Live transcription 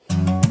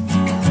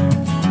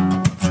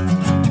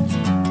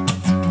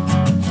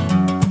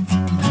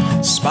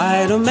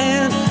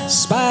Spider-Man,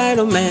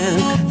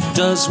 Spider-Man,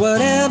 does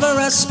whatever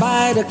a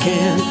spider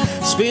can.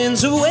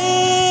 Spins a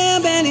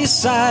web and he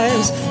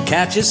sighs,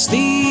 catches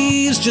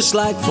thieves just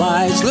like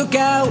flies. Look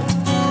out,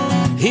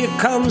 here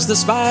comes the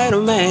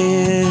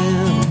Spider-Man.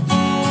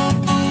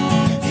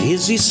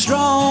 Is he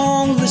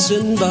strong?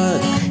 Listen,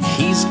 bud,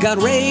 he's got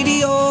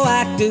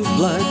radioactive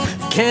blood.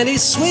 Can he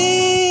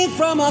swing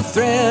from a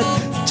thread?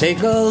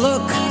 Take a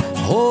look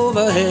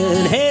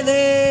overhead. Hey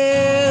there.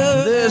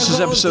 This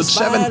is episode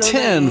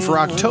 710 for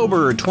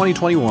October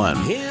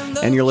 2021.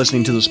 And you're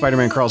listening to the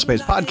Spider-Man Crawl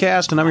Space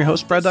podcast, and I'm your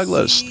host, Brad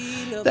Douglas.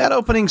 That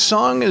opening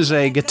song is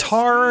a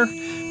guitar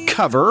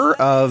cover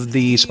of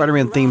the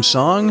Spider-Man theme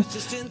song,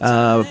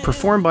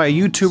 performed by a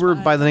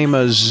YouTuber by the name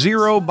of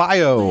Zero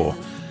Bio.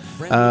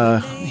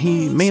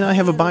 He may not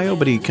have a bio,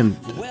 but he can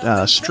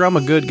strum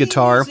a good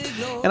guitar.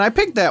 And I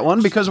picked that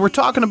one because we're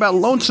talking about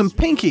Lonesome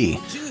Pinky,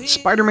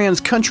 Spider-Man's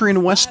country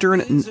and western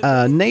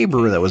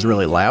neighbor that was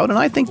really loud. And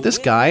I think this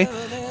guy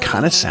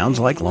kind of sounds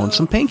like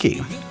Lonesome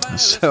Pinky.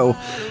 So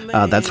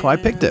that's why I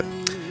picked it.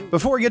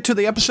 Before we get to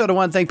the episode, I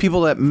want to thank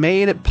people that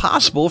made it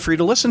possible for you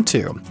to listen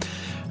to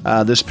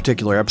this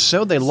particular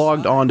episode. They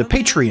logged on to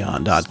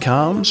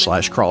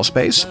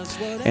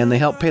patreon.com/crawlspace, and they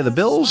help pay the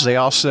bills. They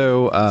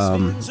also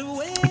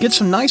get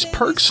some nice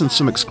perks and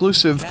some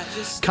exclusive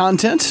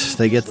content.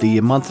 They get the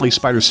monthly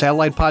Spider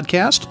Satellite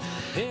podcast.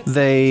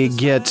 They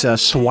get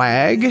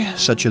swag,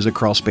 such as a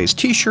Crawl Space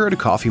t-shirt, a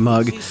coffee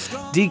mug,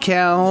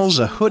 decals,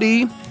 a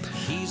hoodie.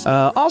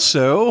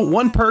 Also,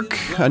 one perk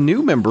a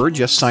new member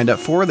just signed up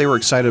for, they were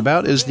excited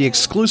about, is the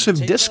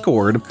exclusive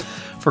Discord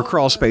for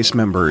Crawl Space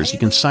members. You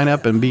can sign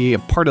up and be a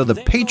part of the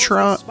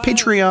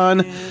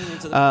Patreon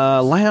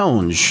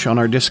lounge on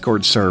our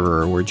Discord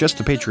server, where just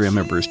the Patreon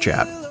members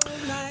chat.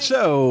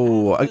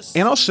 So,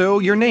 and also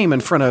your name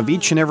in front of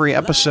each and every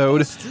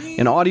episode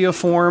in audio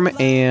form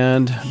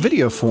and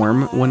video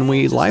form when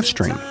we live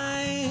stream.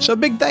 So a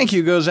big thank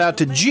you goes out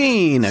to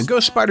Gene,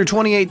 Ghost Spider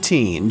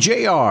 2018,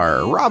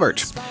 JR,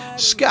 Robert,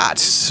 Scott,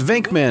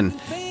 Vinkman,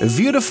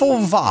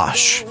 Beautiful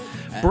Vosh,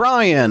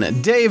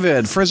 Brian,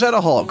 David,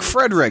 Frazetta Hulk,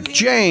 Frederick,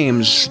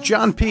 James,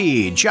 John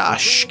P.,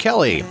 Josh,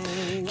 Kelly,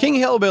 King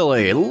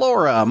Hillbilly,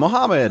 Laura,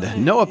 Mohammed,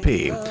 Noah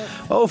P.,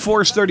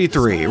 Force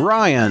 33,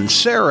 Ryan,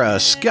 Sarah,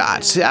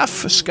 Scott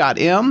F, Scott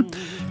M,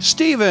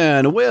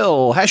 Steven,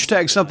 Will,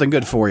 hashtag something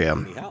good for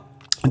you,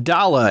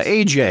 Dala,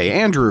 AJ,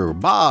 Andrew,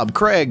 Bob,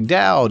 Craig,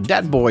 Dowd,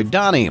 Datboy,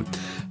 Donnie,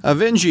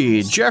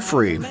 Avengi,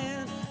 Jeffrey,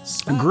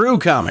 Gru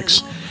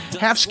Comics,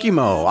 Half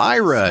Schemo,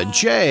 Ira,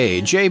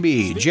 Jay,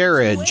 JB,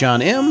 Jared,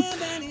 John M,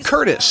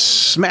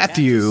 Curtis,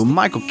 Matthew,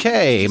 Michael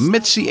K,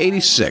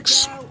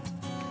 Mitzi86,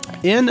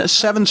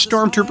 N7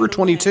 Stormtrooper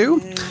 22,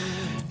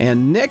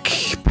 and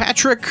Nick,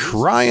 Patrick,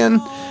 Ryan,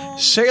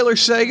 Sailor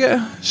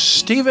Sega,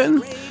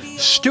 Steven,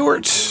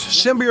 Stuart,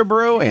 Symbio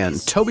Bro,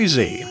 and Toby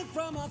Z.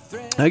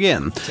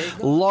 Again,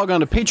 log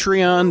on to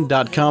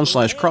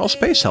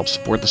patreon.com/crawlspace, help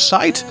support the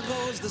site,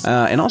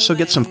 and also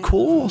get some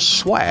cool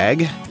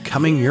swag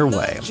coming your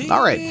way.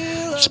 All right,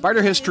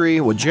 Spider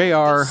History with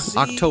JR,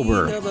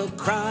 October,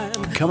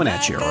 coming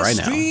at you right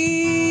now.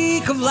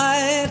 Streak of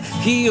light,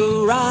 he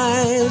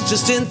arrives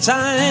just in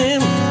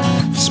time.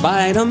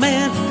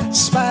 Spider-Man,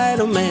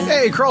 Spider-Man.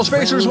 Hey, Crawl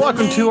Spacers,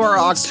 welcome to our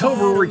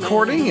October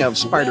recording of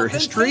Spider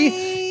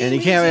History. And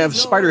you can't have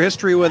Spider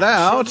History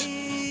without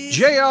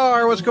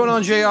JR. What's going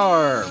on,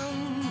 JR?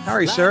 How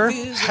are you, sir?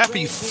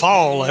 Happy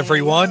fall,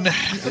 everyone. No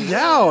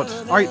doubt.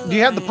 Do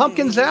you have the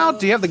pumpkins out?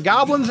 Do you have the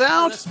goblins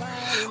out?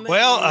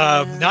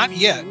 Well, not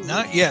yet,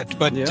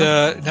 but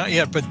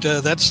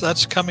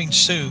that's coming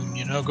soon.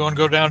 You know,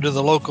 go down to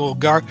the local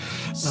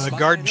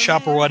garden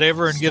shop or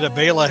whatever and get a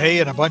bale of hay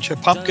and a bunch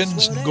of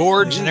pumpkins and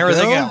gourds and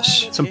everything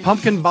else. Some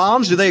pumpkin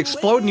bombs. Do they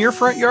explode in your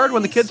front yard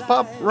when the kids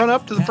run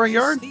up to the front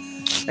yard?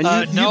 And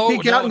you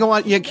peek out and go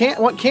on. You can't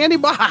want candy,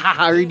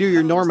 or you do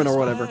your Norman or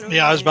whatever.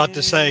 Yeah, I was about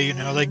to say, you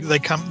know, they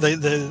come to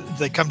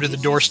the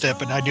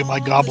doorstep and I do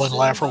my goblin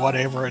laugh or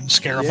whatever and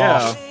scare them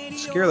off.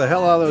 Scare the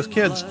hell out of those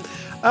kids.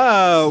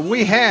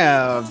 We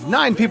have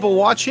 9 people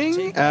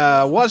watching.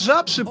 What's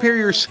up,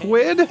 Superior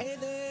Squid? We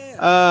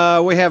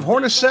have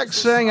Hornacek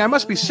saying, I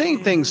must be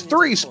seeing things.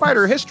 3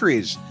 Spider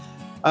Histories.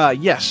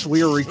 Yes,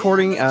 we are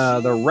recording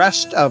the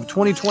rest of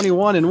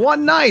 2021 in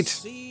one night.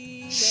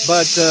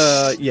 But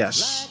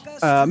yes.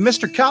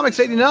 Mr. Comics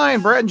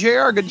 89, Brad and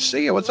JR, good to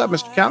see you. What's up,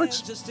 Mr.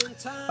 Comics?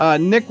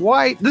 Nick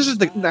White, this is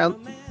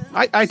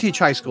I teach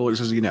high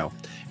schoolers, as you know,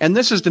 and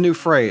this is the new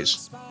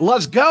phrase.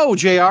 Let's go,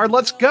 JR,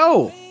 let's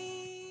go.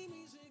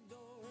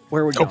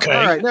 Where we go? Okay.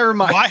 All right, never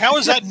mind. Why? How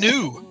is that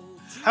new?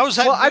 How is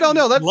that? Well, I don't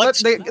know.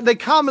 They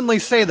commonly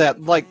say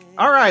that, like,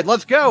 all right,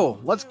 let's go.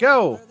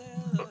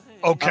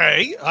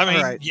 Okay. I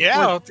mean, right.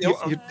 Yeah.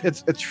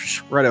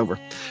 It's right over.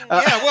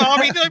 Yeah, well, I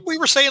mean, we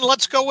were saying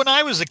let's go when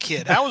I was a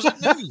kid. How was it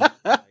new?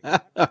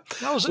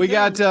 We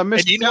got Mr.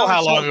 And you know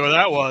how long ago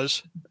that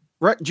was.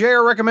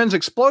 JR recommends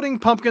exploding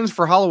pumpkins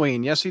for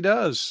Halloween. Yes, he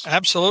does.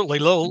 Absolutely.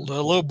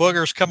 Little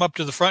boogers come up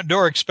to the front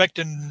door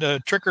expecting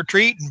trick or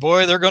treat, and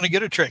boy, they're going to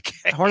get a trick.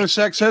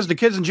 Hornacek says the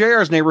kids in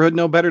JR's neighborhood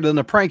know better than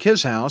to prank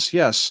his house.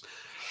 Yes.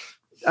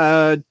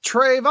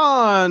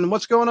 Trayvon,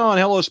 what's going on?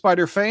 Hello,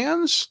 Spider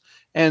fans.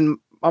 And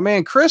my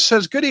man Chris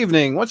says, good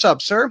evening. What's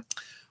up, sir?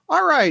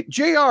 All right,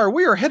 JR,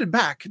 we are headed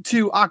back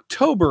to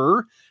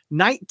October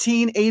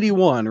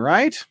 1981,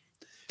 right?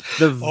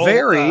 The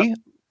very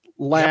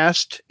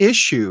last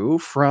issue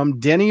from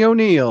Denny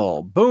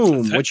O'Neil.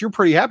 Boom, which you're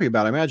pretty happy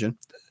about, I imagine.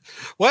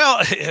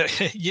 Well,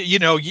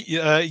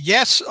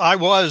 yes, I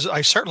was.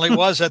 I certainly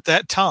was at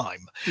that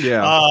time.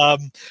 Yeah.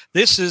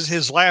 This is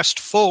his last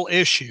full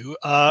issue.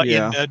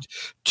 In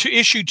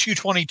issue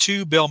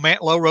 222, Bill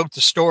Mantlo wrote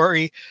the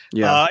story.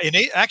 Yeah. In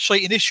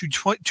issue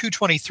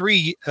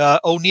 223,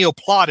 O'Neil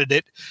plotted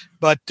it,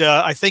 but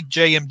I think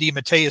J.M.D.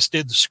 Mateus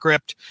did the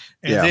script.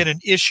 And then in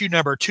issue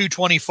number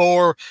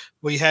 224,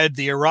 we had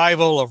the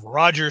arrival of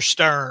Roger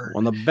Stern.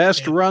 One of the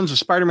best runs of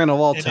Spider-Man of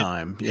all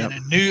time.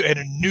 And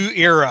a new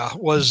era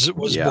was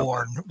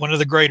born. One of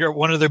the greater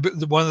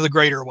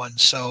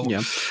ones. So,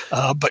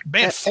 but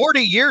man,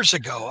 40 years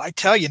ago, I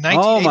tell you,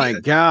 oh my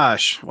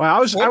gosh! Wow,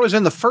 I was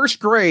in the first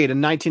grade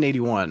in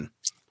 1981.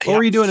 What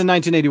were you doing in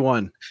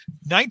 1981?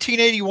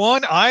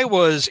 1981, I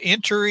was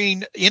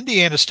entering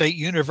Indiana State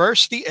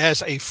University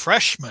as a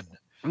freshman.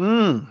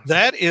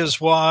 That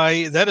is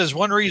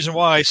one reason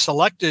why I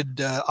selected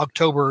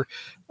October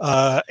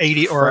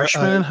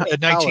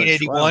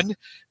 1981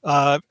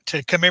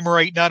 to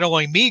commemorate not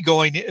only me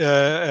going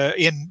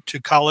into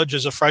college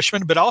as a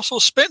freshman, but also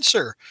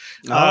Spencer.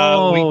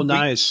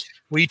 Nice.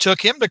 We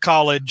took him to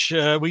college.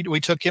 We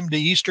took him to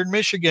Eastern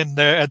Michigan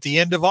at the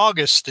end of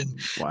August, and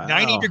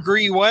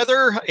 90-degree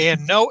weather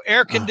and no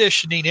air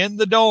conditioning in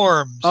the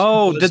dorms.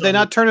 Oh, did they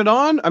not turn it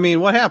on? I mean,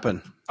 what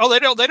happened? Oh, they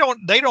don't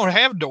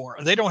have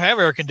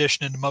air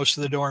conditioning in most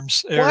of the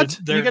dorms. What?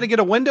 You got to get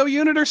a window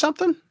unit or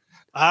something?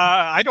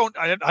 I don't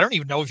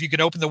even know if you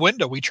can open the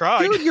window. We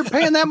tried. Dude, you're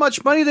paying that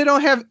much money. They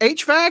don't have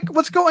HVAC.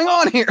 What's going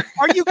on here?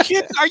 Are you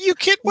kidding?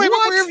 Wait,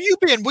 where have you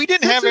been? We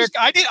didn't have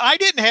I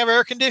didn't have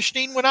air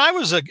conditioning when I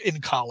was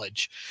in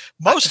college.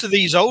 Most of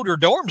these older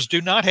dorms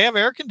do not have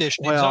air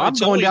conditioning. Well, I'm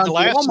going down to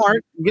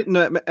Walmart getting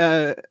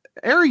a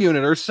air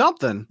unit or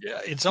something. Yeah,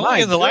 it's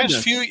only in the last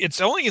few.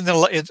 It's only in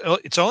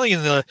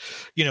the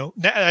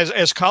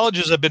as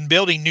colleges have been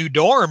building new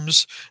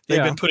dorms,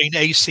 they've been putting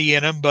AC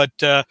in them, but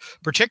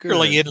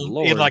particularly in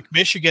like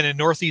Michigan and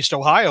Northeast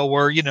Ohio,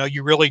 where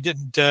you really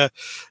didn't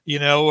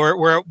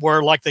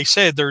where like they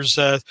said there's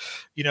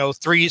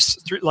three,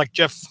 like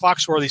Jeff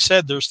Foxworthy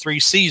said, there's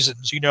 3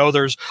 seasons.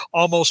 There's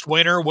almost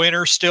winter,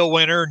 still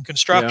winter, and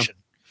construction.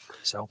 Yeah.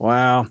 So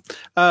wow.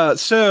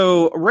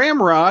 So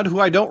Ramrod, who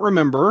I don't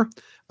remember.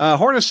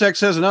 Hornacek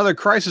says another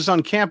crisis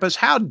on campus.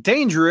 How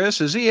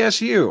dangerous is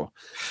ESU?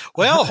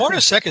 Well,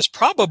 Hornacek is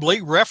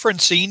probably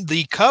referencing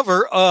the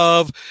cover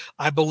of,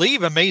 I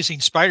believe, Amazing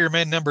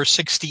Spider-Man number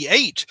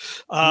 68,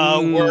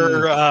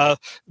 where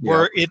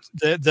the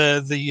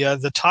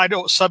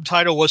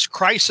subtitle was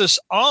 "Crisis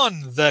on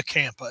the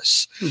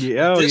Campus."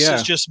 This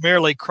is just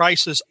merely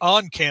 "Crisis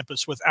on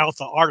Campus" without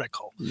the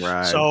article.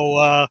 Right.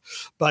 So,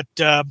 but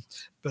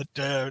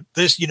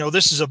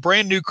this is a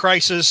brand new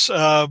crisis.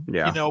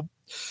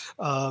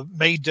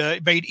 Made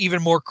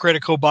even more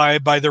critical by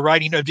the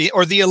writing of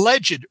the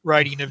alleged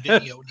writing of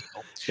Denny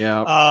O'Neil.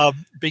 Yeah.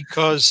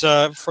 Because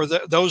for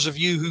those of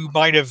you who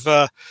might have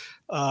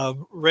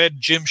read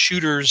Jim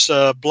Shooter's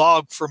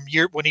blog from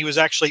when he was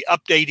actually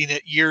updating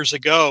it years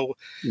ago,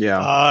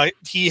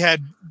 he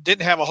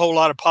didn't have a whole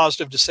lot of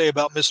positive to say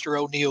about Mr.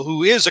 O'Neil,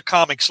 who is a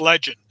comics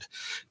legend.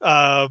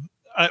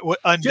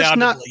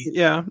 Undoubtedly,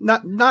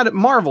 not at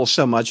Marvel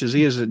so much as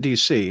he is at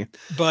DC.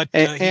 But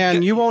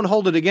you won't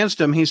hold it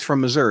against him. He's from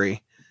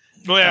Missouri.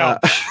 Well,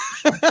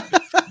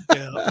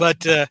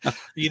 but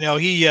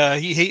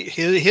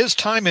his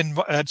time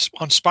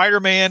on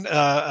Spider-Man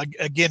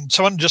again.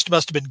 Someone just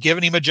must have been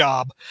giving him a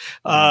job.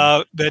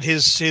 But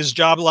his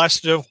job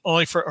lasted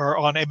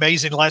on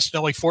Amazing lasted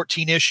only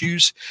 14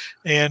 issues,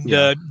 and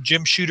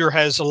Jim Shooter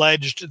has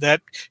alleged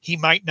that he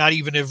might not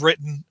even have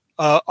written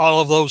all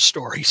of those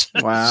stories.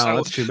 Wow, so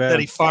that's too bad. That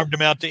he farmed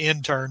them out to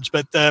interns.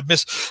 But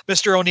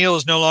Mr. O'Neil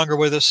is no longer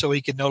with us, so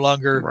he can no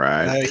longer.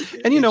 Right.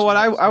 And you know what?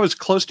 I was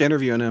close to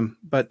interviewing him,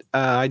 but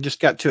I just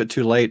got to it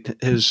too late.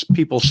 His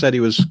people said he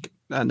was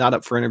not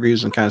up for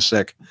interviews and kind of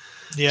sick.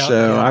 Yeah.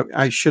 So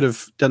I should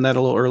have done that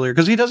a little earlier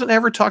because he doesn't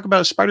ever talk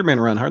about a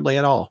Spider-Man run hardly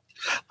at all.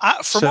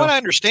 From what I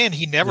understand,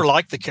 he never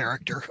liked the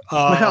character.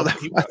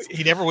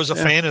 He never was a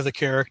fan of the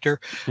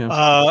character.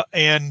 Yeah.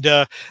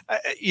 Again,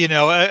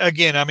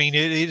 I mean,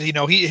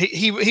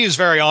 he was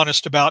very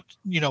honest about,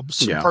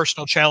 some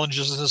personal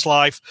challenges in his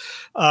life.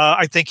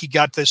 I think he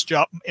got this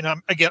job,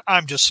 and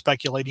I'm just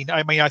speculating.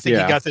 I mean, I think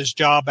he got this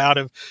job out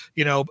of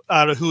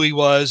who he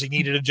was. He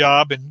needed a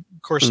job, and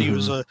of course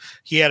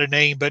he had a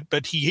name,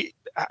 but he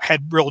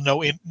had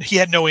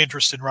no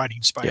interest in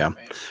writing Spider-Man.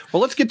 Yeah. Well,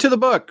 let's get to the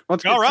book.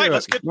 Let's get to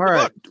the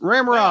book.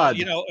 Ramrod.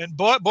 And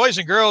boys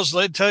and girls,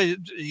 let me tell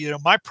you,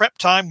 my prep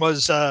time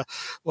was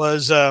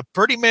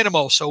pretty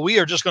minimal, so we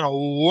are just going to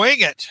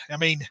wing it. I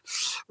mean,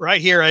 right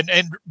here,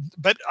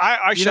 but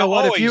I shall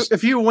always.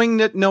 If you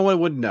winged it, no one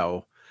would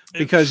know.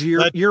 because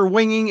your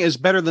winging is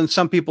better than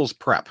some people's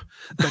prep.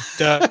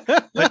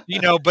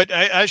 But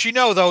as you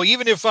know, though,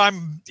 even if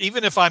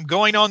I'm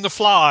going on the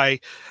fly,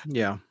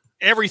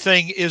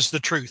 everything is the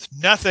truth.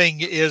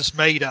 Nothing is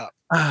made up.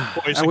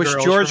 I wish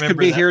George could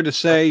be here to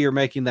say you're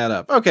making that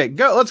up. Okay,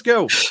 go. Let's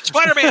go.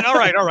 Spider-Man. All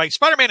right.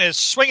 Spider-Man is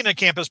swinging on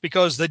campus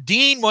because the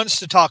dean wants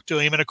to talk to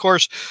him. And of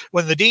course,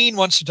 when the dean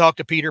wants to talk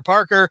to Peter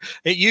Parker,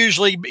 it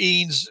usually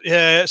means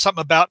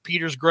something about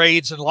Peter's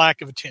grades and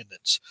lack of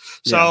attendance.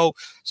 So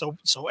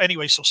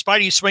anyway,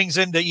 Spidey swings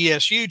into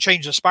ESU,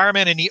 changes to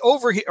Spider-Man, and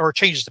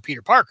changes to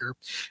Peter Parker,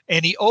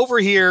 and he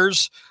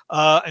overhears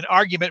an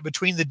argument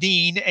between the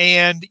dean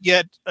and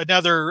yet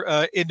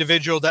another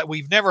individual that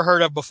we've never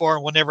heard of before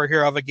and we'll never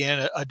hear of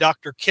again, a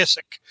Dr.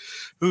 Kissick,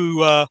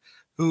 who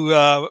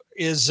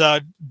is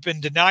been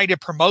denied a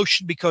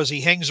promotion because he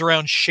hangs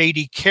around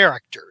shady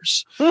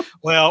characters.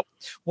 Well,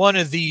 one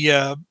of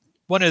the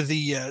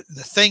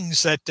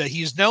things that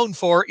he's known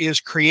for is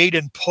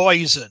creating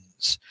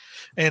poisons.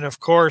 And of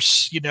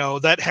course,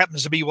 that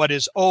happens to be what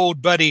his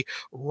old buddy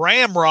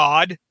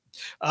Ramrod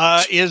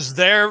is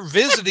there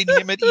visiting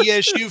him at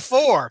ESU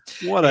 4.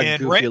 What a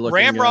goofy looking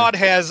Ramrod guy.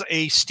 Has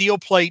a steel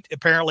plate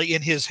apparently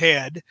in his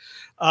head.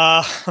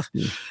 They stole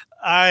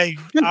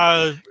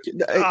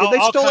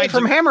it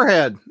from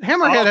Hammerhead.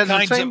 Hammerhead has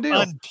the same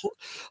deal.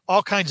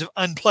 All kinds of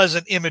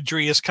unpleasant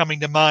imagery is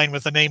coming to mind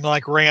with a name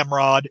like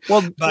Ramrod.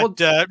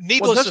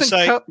 Needless to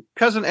say,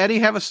 Cousin Eddie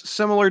have a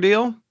similar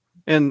deal?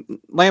 And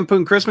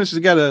Lampoon Christmas has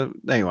got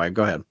anyway,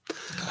 go ahead.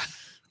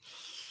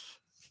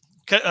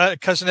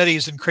 Cousin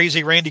Eddie's in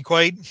Crazy Randy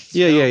Quaid.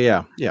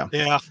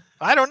 Yeah.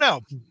 I don't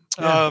know.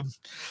 Yeah.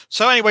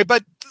 So anyway,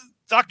 but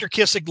Dr.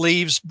 Kissick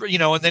leaves,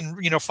 and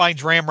then,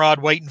 finds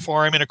Ramrod waiting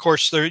for him. And of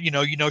course, there,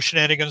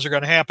 shenanigans are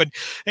going to happen.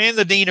 And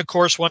the dean, of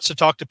course, wants to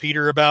talk to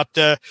Peter about,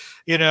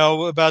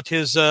 about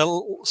his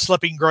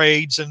slipping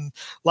grades and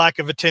lack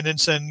of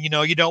attendance. And, you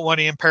don't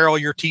want to imperil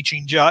your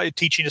teaching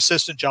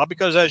assistant job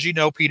because, as you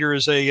know, Peter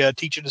is a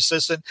teaching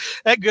assistant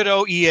at good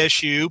old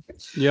ESU.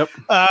 Yep.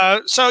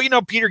 So,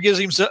 Peter gives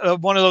him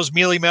one of those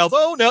mealy mouth,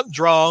 oh, nothing's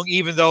wrong,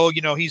 even though,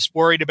 he's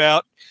worried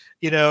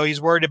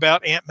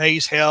about Aunt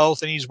May's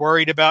health, and he's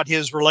worried about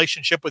his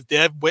relationship with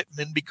Deb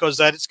Whitman because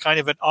that is kind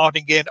of an on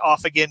again,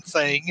 off again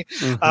thing.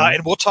 Mm-hmm.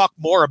 And we'll talk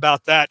more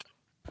about that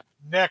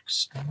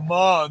next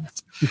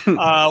month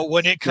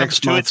when it comes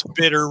to its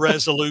bitter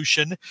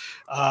resolution.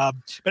 But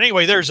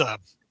anyway, there's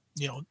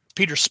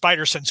Peter's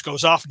spider sense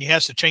goes off and he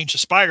has to change to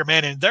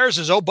Spider-Man, and there's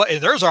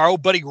our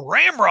old buddy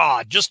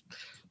Ramrod just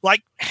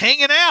like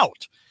hanging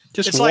out.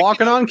 Just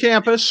walking on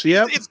campus.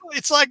 Yep.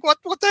 It's like, what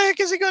the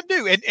heck is he going to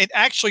do? And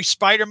actually,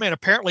 Spider-Man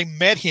apparently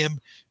met him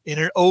in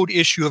an old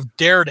issue of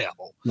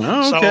Daredevil.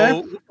 Oh,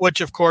 okay. So,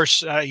 which, of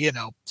course,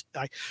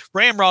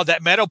 Ramrod,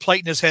 that metal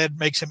plate in his head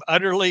makes him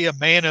utterly a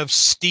man of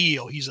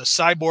steel. He's a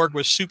cyborg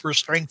with super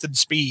strength and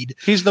speed.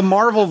 He's the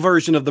Marvel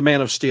version of the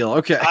Man of Steel.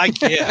 Okay. I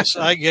guess.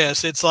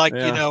 It's like,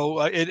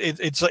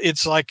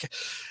 it's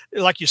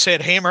like you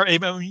said, Hammer, he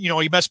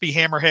must be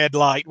Hammerhead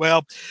light.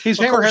 Well, he's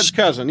Hammerhead's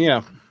cousin.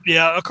 Yeah.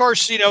 Yeah, of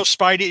course,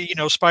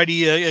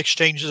 Spidey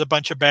exchanges a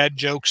bunch of bad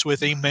jokes with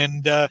him,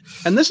 and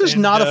this is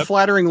not a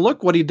flattering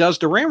look. What he does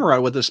to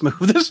Ramrod with this move,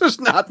 this is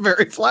not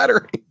very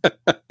flattering.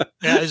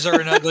 Yeah, is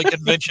there an ugly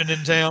convention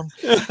in town?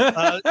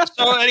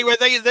 So anyway,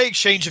 they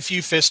exchange a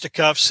few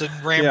fisticuffs,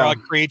 and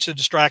Ramrod creates a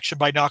distraction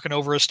by knocking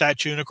over a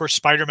statue, and of course,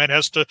 Spider-Man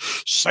has to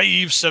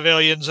save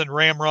civilians, and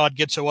Ramrod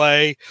gets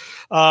away.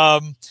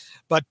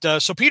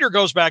 So Peter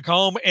goes back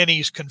home and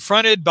he's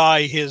confronted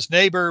by his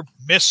neighbor,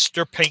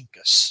 Mr.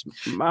 Pincus.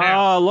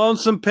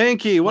 Lonesome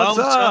Pinky. What's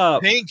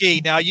up?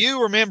 Pinky. Now,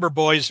 you remember,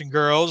 boys and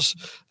girls,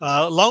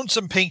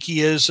 Lonesome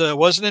Pinky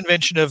was an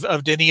invention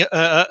of Denny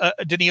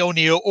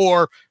O'Neil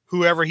or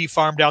whoever he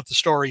farmed out the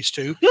stories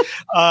to.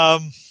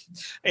 Earlier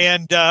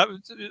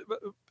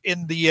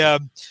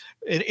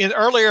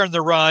in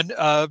the run,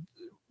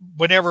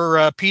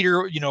 whenever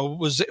Peter,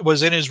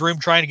 was in his room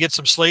trying to get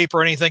some sleep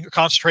or anything,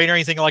 concentrate or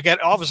anything like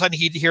that, all of a sudden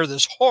he'd hear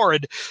this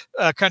horrid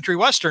country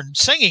western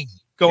singing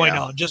going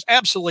on, just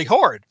absolutely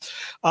horrid.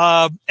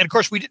 And of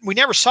course, we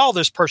never saw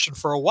this person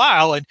for a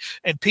while, and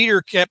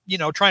Peter kept,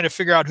 trying to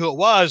figure out who it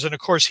was. And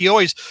of course, he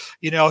always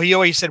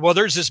said, well,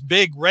 there's this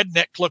big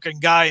redneck looking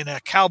guy in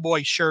a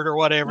cowboy shirt or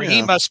whatever. Yeah.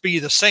 He must be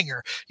the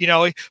singer.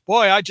 Boy,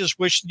 I just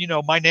wish,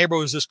 my neighbor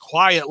was this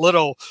quiet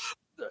little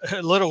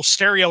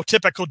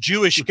stereotypical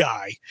Jewish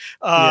guy,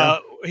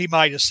 he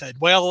might have said.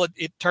 Well,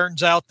 it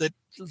turns out that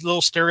the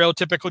little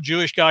stereotypical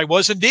Jewish guy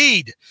was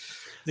indeed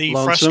the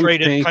Lonesome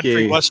frustrated Pinky.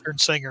 Country western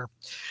singer.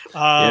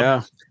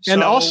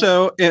 And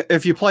also,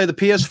 if you play the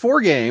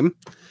PS4 game,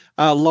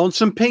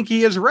 Lonesome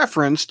Pinky is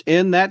referenced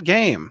in that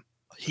game.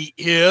 He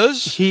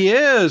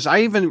is. I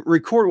even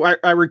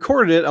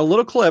recorded it, a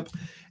little clip.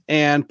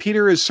 And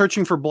Peter is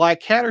searching for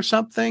Black Cat or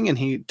something, and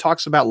he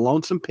talks about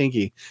Lonesome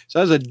Pinky.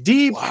 So that's a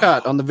deep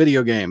cut on the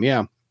video game.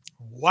 Yeah.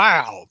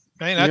 Wow.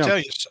 Man, I tell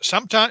you,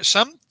 sometimes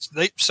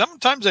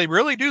they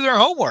really do their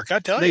homework. I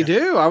tell you. They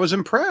do. I was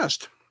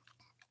impressed.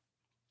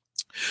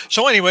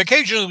 So anyway,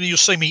 occasionally you'll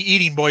see me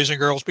eating, boys and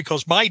girls,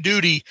 because my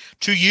duty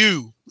to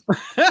you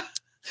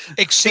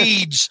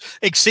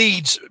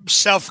exceeds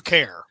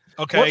self-care.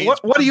 Okay.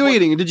 What are you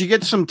eating? Did you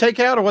get some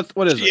takeout or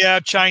what is it? Yeah,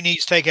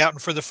 Chinese takeout.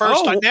 And for the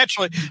first time,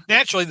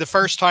 naturally, the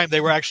first time they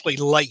were actually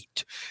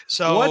late.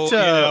 So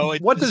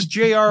what does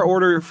JR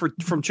order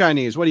from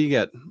Chinese? What do you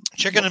get?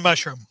 Chicken and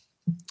mushroom.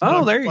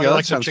 Oh, there you go.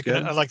 That sounds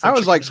chicken. good. I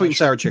always like sweet and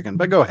sour chicken,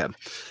 but go ahead.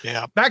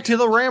 Yeah. Back to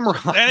the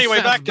ramrod.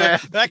 Anyway, back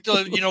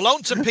to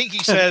Lonesome Pinky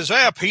says,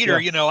 Peter,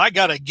 I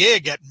got a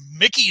gig at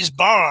Mickey's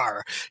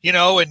Bar,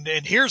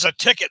 and here's a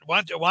ticket.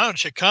 Why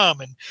don't you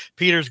come? And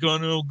Peter's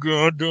going, oh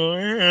God, do I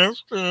have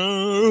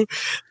to?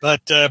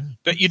 But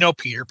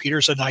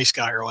Peter's a nice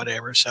guy or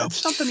whatever. So it's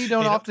something you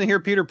don't often hear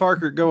Peter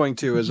Parker going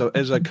to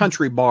as a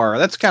country bar.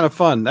 That's kind of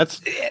fun. That's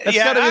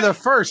got to be the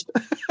first.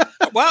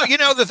 Well,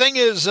 the thing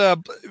is,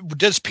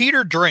 does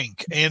Peter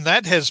drink? And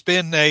that has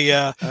been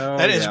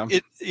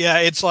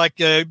it's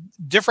like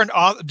different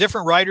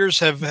writers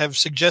have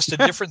suggested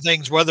different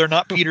things whether or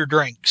not Peter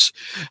drinks.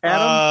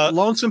 Adam,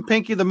 Lonesome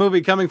Pinky, the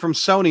movie coming from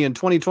Sony in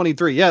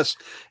 2023. Yes,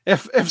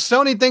 if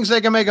Sony thinks they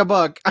can make a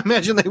buck, I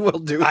imagine they will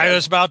do. I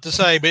was about to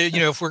say, but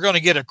if we're going to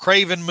get a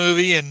Craven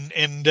movie and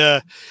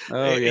the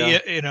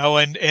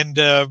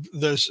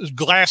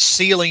glass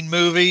ceiling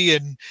movie,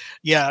 and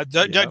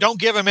don't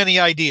give him any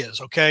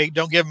ideas, okay?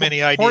 Don't give him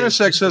any ideas.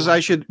 Hornacek says I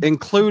should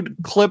include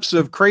clips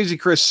of Crazy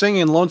Chris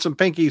singing Lonesome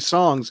Pinky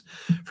songs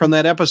from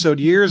that episode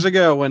years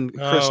ago when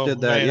Chris did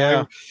that.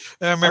 Man,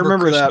 I remember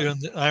Chris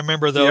that. I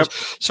remember those. Yep.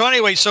 So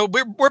anyway, so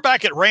we're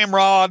back at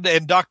Ramrod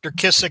and Dr.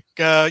 Kissick,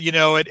 at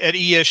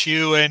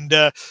ESU,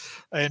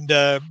 and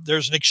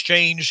there's an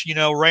exchange.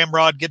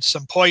 Ramrod gets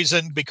some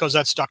poison because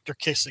that's Dr.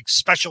 Kissick's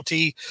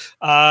specialty,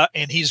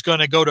 and he's going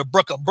to go to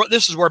Brooklyn.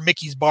 This is where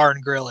Mickey's Bar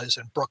and Grill is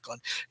in Brooklyn.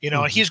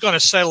 And he's going to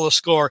settle a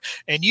score.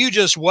 And you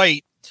just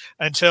wait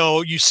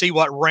until you see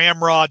what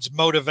Ramrod's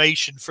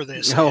motivation for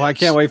this is. I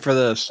can't wait for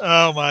this.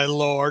 Oh my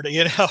Lord.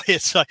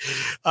 It's like,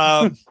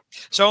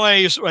 so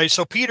anyway,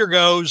 so Peter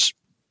goes,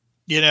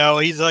 he's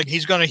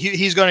going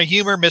to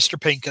humor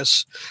Mr.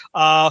 Pincus.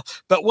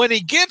 But when he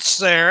gets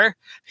there,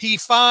 he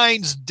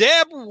finds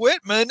Deb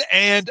Whitman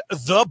and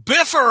the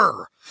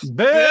Biffer.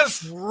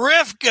 Biff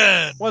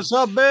Rifkin. What's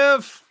up,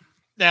 Biff?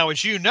 Now,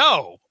 as you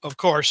know, of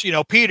course,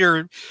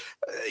 Peter,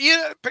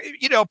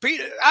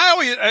 Peter, I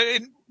always,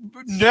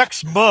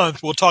 next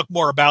month we'll talk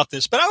more about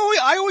this, but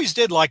I always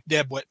did like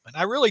Deb Whitman.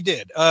 I really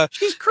did.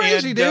 She's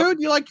crazy, dude.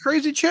 You like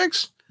crazy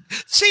chicks?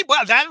 See,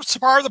 well, that's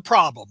part of the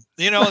problem.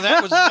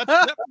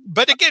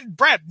 But again,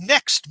 Brad,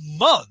 next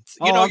month,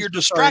 you're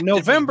distracted.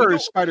 November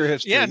Spider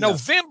History. Yeah,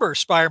 November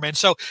Spider-Man.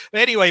 So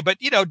anyway, but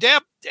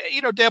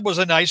Deb was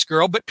a nice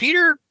girl, but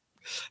Peter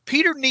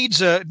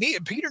needs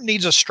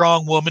a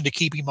strong woman to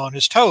keep him on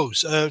his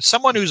toes.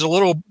 Someone who's a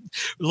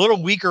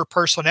little weaker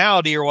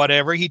personality or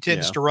whatever, he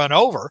tends to run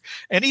over.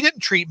 And he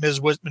didn't treat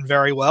Ms. Whitman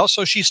very well,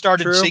 so she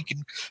started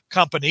seeking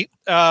company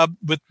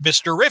with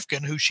Mr.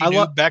 Rifkin, who she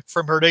knew back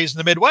from her days in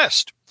the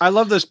Midwest. I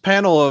love this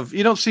panel of,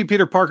 you don't see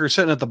Peter Parker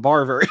sitting at the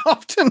bar very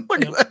often.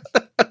 Look at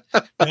that.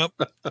 Yep.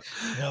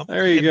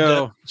 There you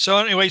go. So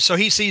anyway, so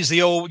he sees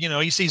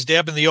he sees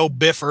Deb and the old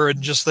Biffer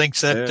and just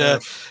thinks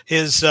that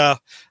his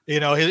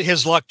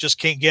luck just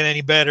can't get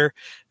any better.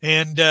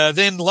 And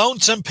then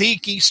Lonesome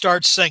Pinky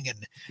starts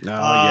singing. And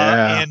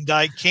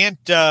I can't.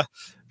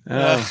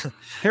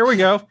 Here we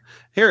go.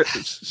 Here.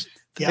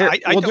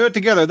 We'll do it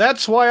together.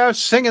 That's why I was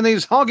singing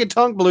these honky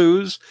tonk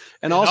blues,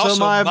 and also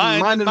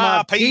minding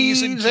my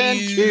P's and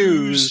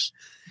Q's.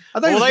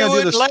 They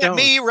wouldn't let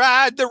me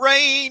ride the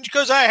range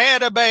because I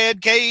had a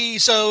bad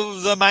case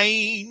of the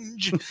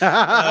mange. Get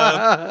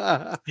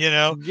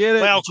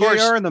it? Well, of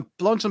course, JR and the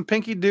Lonesome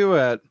Pinky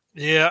duet.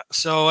 Yeah.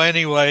 So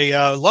anyway,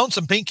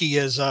 Lonesome Pinky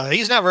is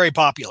he's not very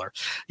popular.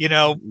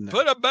 No.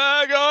 Put a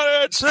bag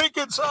on it, sink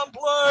it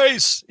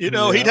someplace. He'd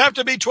have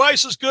to be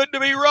twice as good to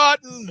be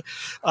rotten.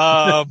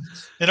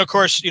 And of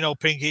course,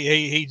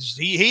 Pinky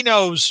he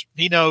knows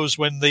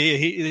when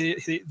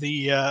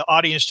the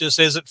audience just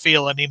isn't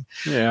feeling him.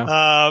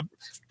 Yeah.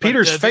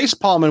 Peter's face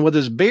palming with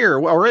his beer,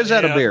 or is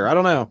that a beer? I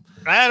don't know.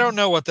 I don't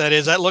know what that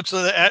is. That looks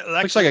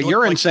like a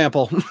urine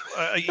sample.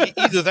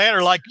 Either that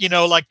or like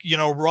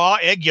raw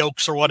egg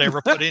yolks or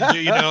whatever put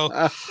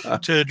into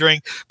to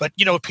drink. But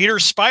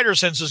Peter's spider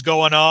sense is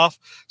going off.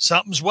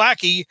 Something's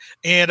wacky,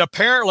 and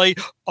apparently,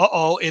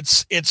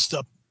 it's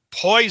the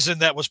poison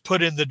that was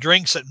put in the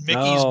drinks at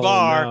Mickey's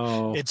Bar.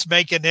 No. It's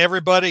making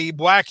everybody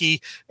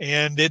wacky,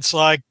 and it's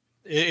like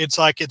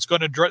it's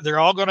going to. They're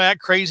all going to act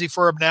crazy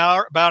for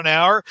about an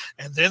hour,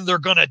 and then they're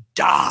going to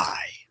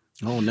die.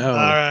 Oh no! All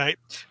right.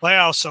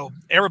 Well, so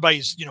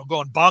everybody's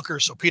going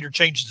bonkers. So Peter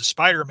changes to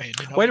Spider-Man.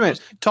 Wait a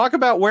minute. Talk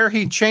about where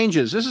he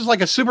changes. This is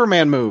like a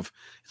Superman move.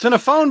 It's in a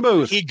phone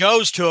booth. He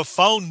goes to a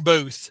phone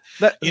booth.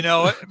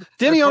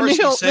 Denny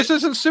O'Neil. This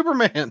isn't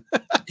Superman.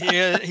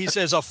 He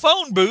says a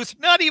phone booth.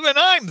 Not even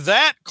I'm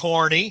that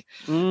corny.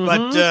 Mm-hmm.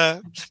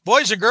 But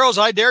boys and girls,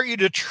 I dare you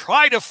to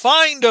try to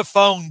find a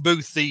phone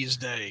booth these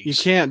days. You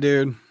can't,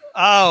 dude.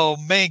 Oh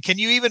man, can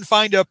you even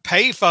find a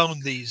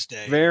payphone these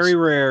days? Very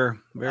rare.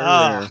 Very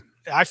rare.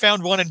 I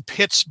found one in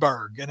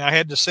Pittsburgh, and I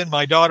had to send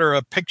my daughter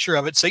a picture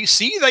of it. Say,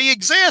 see, they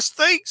exist.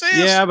 They exist.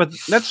 Yeah, but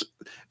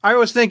I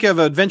always think of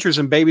Adventures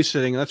in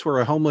Babysitting. That's where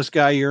a homeless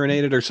guy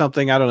urinated or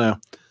something. I don't know.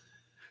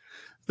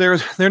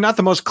 They're not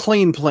the most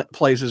clean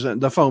places,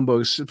 the phone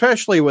booths,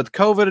 especially with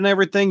COVID and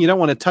everything. You don't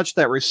want to touch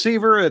that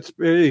receiver. It's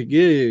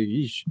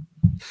yeesh.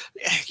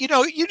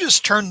 You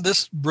just turned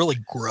this really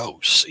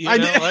gross. I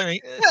mean,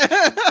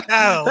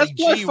 that's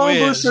why phone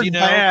booths are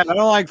bad. I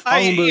don't like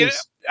phone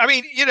booths.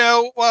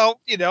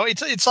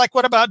 It's like,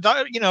 what about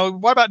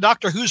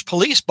Doctor Who's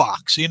police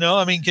box? Can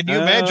you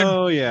imagine?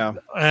 Oh yeah.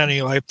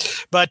 Anyway,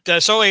 but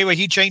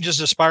he changes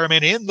to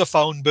Spider-Man in the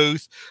phone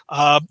booth,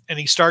 and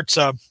he starts.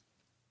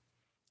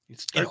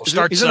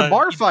 He's in a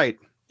bar fight.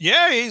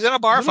 Yeah, he's in a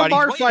bar fight.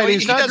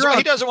 He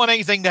doesn't want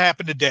anything to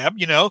happen to Deb,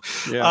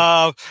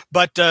 Yeah.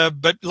 But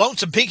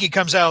Lonesome Pinky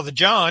comes out of the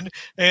John,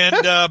 and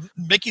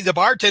Mickey the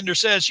bartender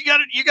says, "You got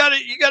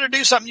to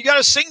do something. You got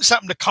to sing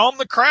something to calm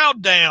the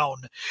crowd down."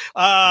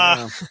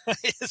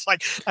 It's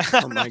like,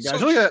 oh my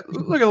gosh, look at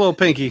little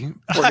Pinky,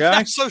 poor guy.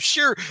 I'm so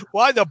sure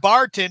why the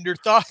bartender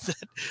thought that,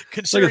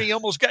 considering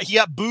he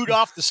got booed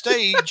off the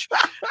stage,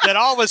 that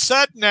all of a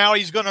sudden now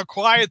he's going to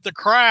quiet the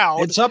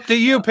crowd. It's up to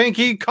you,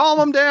 Pinky. Calm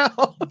him down.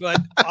 But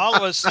all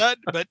of a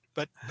sudden, but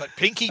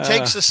Pinky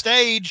takes the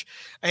stage,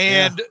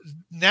 and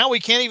now we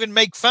can't even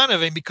make fun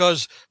of him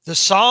because the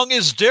song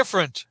is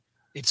different.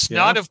 It's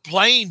not of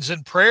plains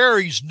and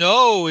prairies.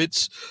 No,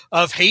 it's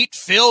of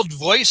hate-filled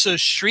voices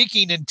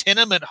shrieking in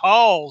tenement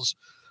halls,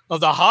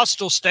 of the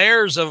hostile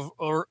stares of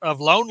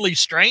lonely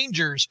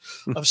strangers,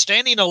 of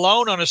standing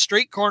alone on a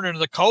street corner in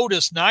the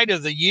coldest night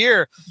of the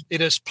year. It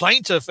is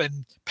plaintive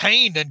and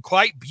pained and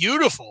quite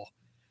beautiful.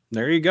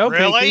 There you go,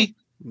 really?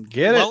 Pinky.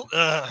 Get it.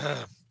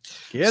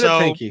 Get it,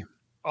 Pinky.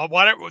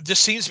 This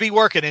seems to be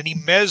working, and he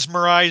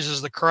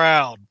mesmerizes the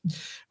crowd.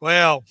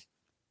 Well,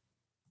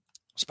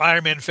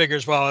 Spider-Man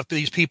figures, well, if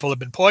these people have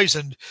been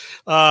poisoned,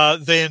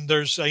 then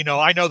there's,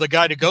 I know the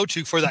guy to go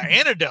to for the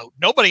antidote.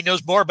 Nobody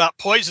knows more about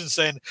poisons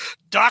than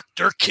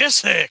Dr.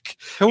 Kissick,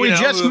 who we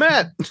just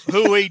met.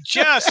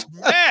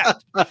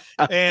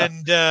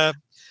 And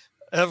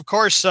of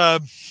course,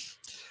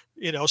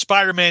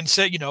 Spider-Man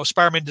said,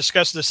 Spider-Man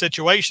discussed the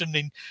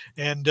situation,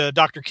 and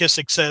Dr.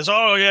 Kissick says,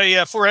 "Oh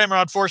yeah,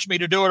 Ramrod forced me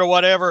to do it or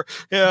whatever.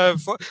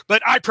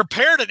 But I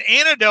prepared an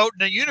antidote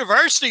in a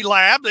university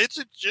lab.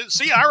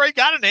 See, I already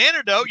got an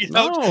antidote.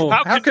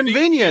 How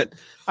convenient.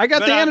 I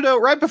got the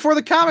antidote right before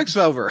the comic's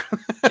over."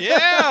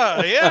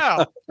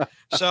 Yeah.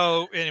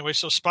 So anyway,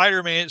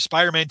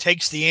 Spider-Man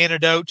takes the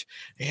antidote,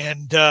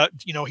 and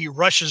he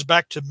rushes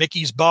back to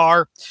Mickey's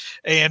bar,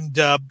 and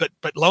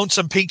but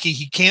Lonesome Pinky,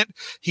 he can't.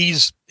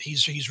 He's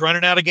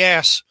running out of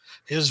gas.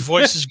 His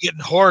voice is getting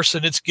hoarse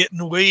and it's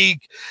getting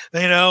weak,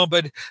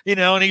 but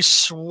and he's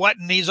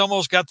sweating. He's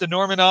almost got the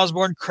Norman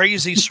Osborn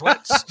crazy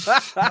sweats,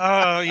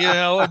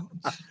 and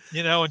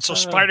so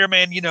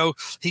Spider-Man,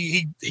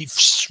 he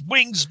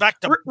swings back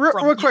to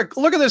real quick.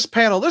 Look at this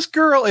panel. This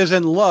girl is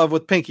in love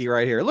with Pinky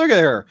right here. Look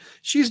at her.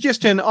 She's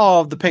just in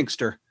awe of the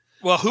Pinkster.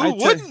 Well, who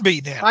wouldn't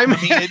be now? I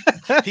mean,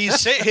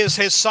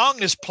 his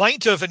song is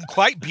plaintive and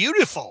quite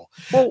beautiful.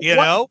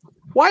 Well,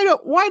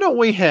 why don't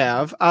we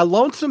have a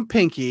Lonesome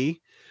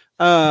Pinky?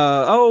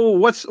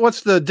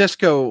 What's the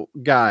disco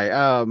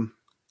guy?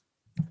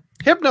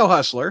 Hypno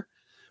Hustler.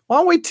 Why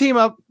don't we team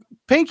up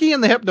Pinky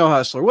and the Hypno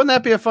Hustler? Wouldn't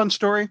that be a fun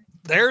story?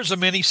 There's a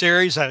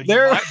miniseries. I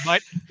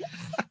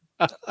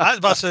was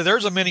about to say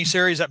there's a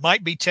miniseries that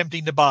might be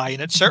tempting to buy,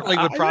 and it certainly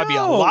would probably be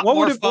a lot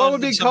more fun. What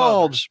would it be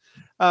called?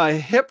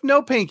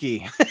 Hypno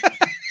Pinky.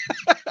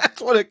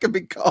 That's what it could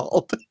be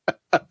called.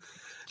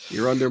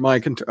 You're under my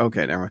control.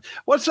 Okay, never mind.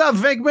 What's up,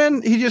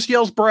 Vigman? He just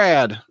yells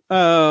Brad.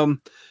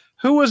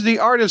 Who was the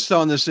artist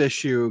on this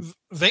issue?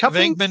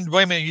 Venkman.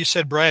 Wait a minute. You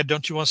said Brad.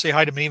 Don't you want to say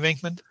hi to me,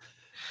 Venkman?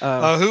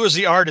 Who was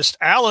the artist?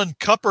 Alan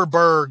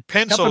Kupperberg,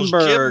 pencils.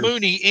 Jim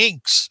Mooney,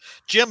 inks.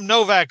 Jim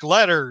Novak,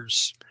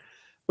 letters.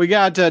 We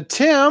got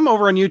Tim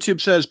over on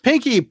YouTube says,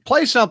 Pinky,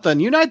 play something.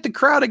 Unite the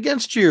crowd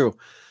against you.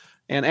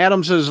 And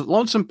Adam says,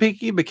 Lonesome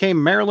Pinky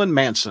became Marilyn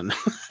Manson.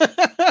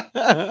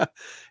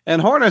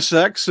 And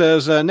Hornacek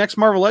says, next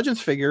Marvel Legends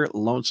figure,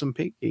 Lonesome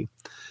Pinky.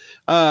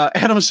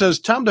 Adam says,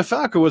 Tom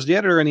DeFalco was the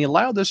editor and he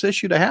allowed this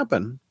issue to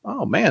happen.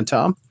 Oh, man,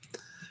 Tom.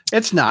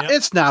 It's not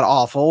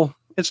awful.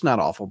 It's not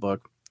awful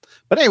book.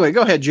 But anyway,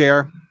 go ahead,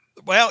 JR.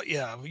 Well,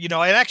 yeah, and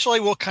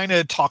actually we'll kind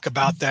of talk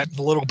about that in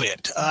a little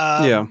bit.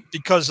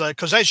 Because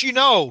as you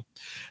know,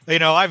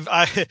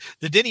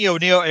 the Denny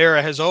O'Neil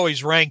era has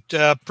always ranked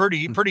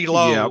pretty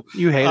low. Yeah,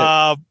 you hate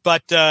it.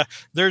 But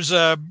there's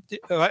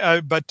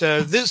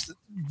this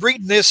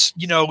reading this,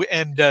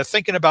 and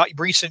thinking about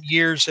recent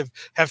years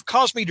have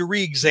caused me to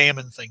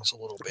re-examine things a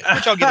little bit,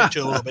 which I'll get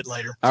into a little bit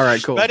later. All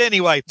right, cool. But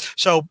anyway,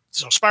 so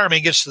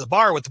Spider-Man gets to the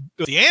bar with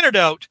the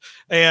antidote,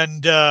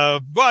 and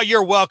well,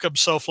 you're welcome,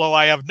 SoFlo.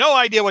 I have no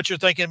idea what you're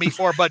thinking of me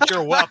for, but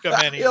you're welcome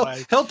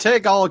anyway. He'll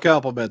take all the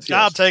compliments. Yes.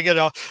 I'll take it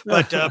all.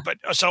 But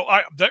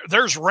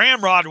there's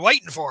Ramrod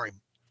waiting for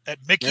him at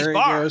Mickey's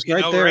bar.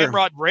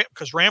 Ramrod,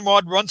 because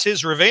Ramrod wants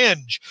his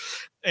revenge,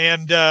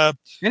 and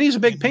he's a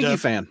big Pinky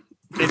fan.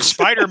 And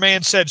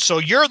Spider-Man said, "So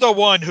you're the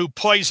one who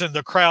poisoned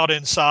the crowd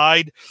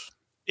inside.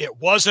 It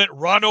wasn't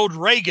Ronald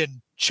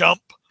Reagan,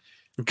 chump."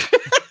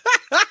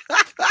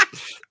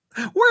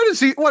 Where does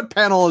he? What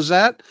panel is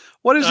that?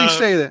 What does he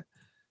say that?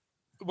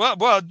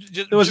 Well,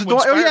 it was the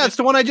one, it's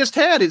the one I just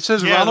had. It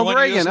says Ronald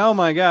Reagan. Oh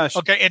my gosh.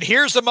 Okay, and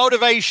here's the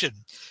motivation.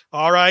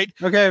 All right.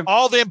 Okay.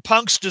 All them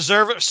punks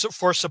deserve it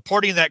for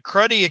supporting that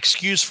cruddy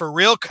excuse for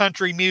real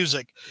country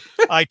music.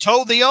 I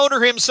told the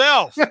owner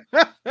himself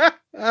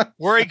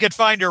where he could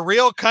find a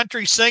real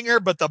country singer,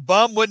 but the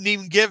bum wouldn't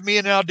even give me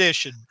an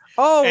audition.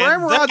 Oh,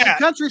 Ramrod's a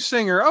country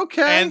singer.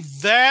 Okay. And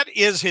that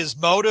is his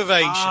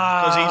motivation,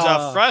 because he's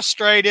a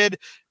frustrated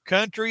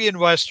country and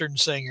Western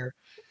singer.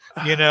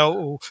 You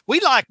know,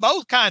 we like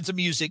both kinds of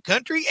music,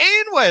 country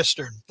and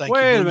Western. Thank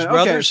Wait you, a minute.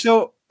 brothers.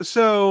 Okay,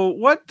 so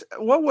what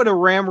would a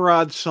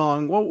Ramrod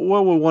song? What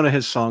would one of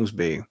his songs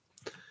be?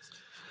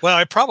 Well,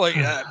 I probably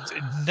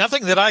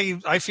nothing that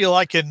I feel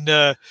I can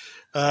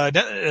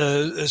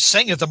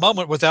sing at the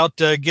moment without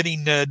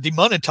getting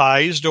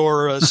demonetized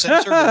or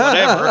censored or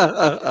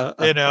whatever.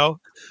 You know.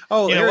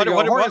 Oh, you know,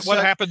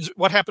 what happens?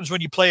 What happens when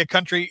you play a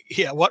country?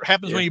 Yeah, what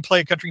happens when you play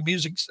a country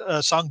music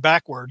song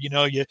backward? You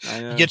know, you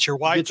get your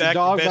wife back,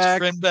 your best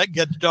friend back,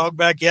 get the dog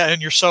back, yeah,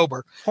 and you're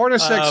sober.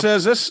 Hornacek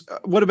says this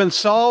would have been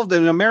solved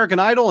in American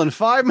Idol in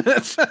 5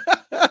 minutes.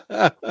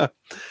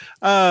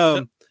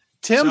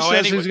 Tim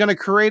says he's going to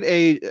create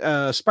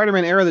a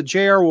Spider-Man era that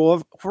JR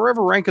will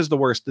forever rank as the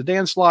worst. The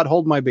Dan Slott,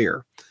 hold my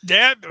beer.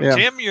 Yeah.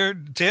 Tim, you're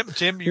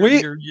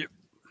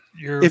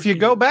if you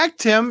go back,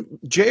 Tim,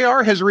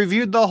 JR has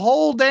reviewed the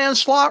whole Dan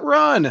Slott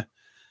run.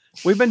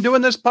 We've been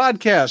doing this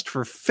podcast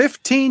for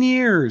 15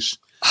 years.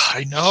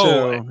 I know.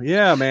 So,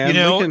 yeah, man. You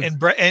know,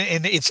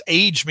 and it's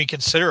aged me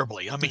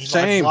considerably. I mean,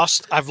 same.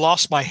 I've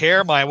lost my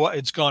hair.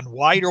 It's gone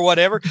white or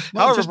whatever.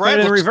 However,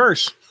 Brad in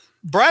reverse.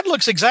 Brad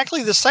looks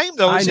exactly the same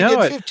though. As I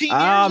know he did 15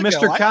 years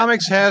Mr. ago.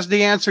 Comics has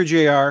the answer,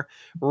 JR.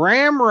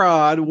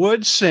 Ramrod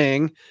would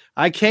sing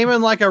 "I Came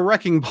In Like a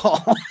Wrecking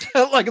Ball,"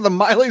 like the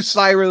Miley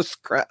Cyrus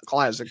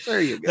classic. There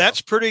you go. That's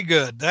pretty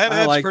good.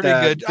 That's like pretty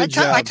that. good. I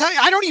tell you,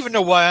 I don't even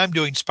know why I'm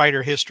doing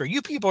Spider history.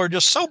 You people are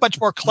just so much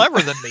more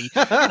clever than me.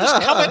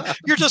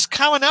 You're just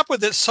coming up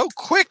with it so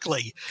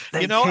quickly.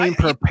 They came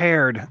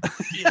prepared.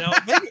 You know,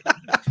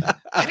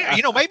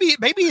 maybe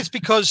it's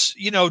because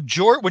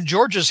when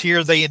George is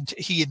here,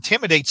 he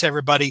intimidates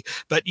everybody.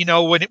 But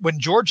when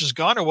George is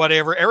gone or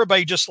whatever,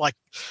 everybody just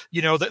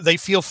they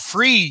feel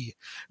free.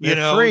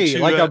 Free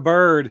like a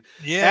bird.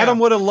 Yeah. Adam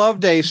would have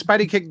loved a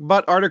Spidey kick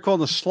butt article in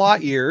the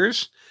Slot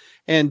years.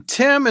 And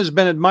Tim has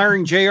been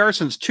admiring JR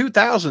since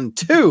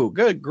 2002.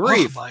 Good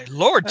grief. Oh, my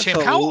Lord,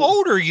 Tim. How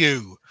old are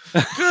you?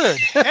 Good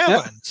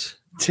heavens.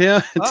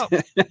 Tim. Oh.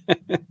 Wait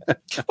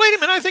a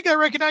minute. I think I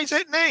recognize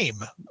that name.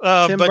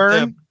 Tim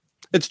Byrne?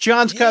 It's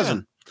John's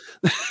cousin.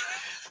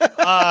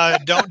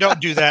 Don't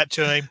do that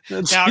to him.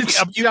 Now,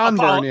 you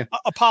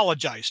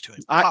apologize to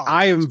him.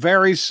 I am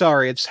very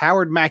sorry. It's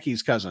Howard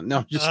Mackey's cousin.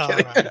 No, just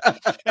kidding. Right.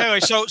 Anyway,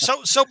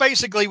 so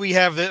basically we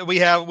have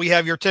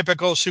your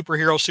typical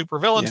superhero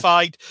supervillain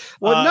fight.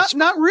 Well,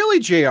 not really,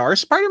 JR.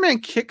 Spider-Man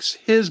kicks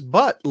his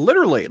butt,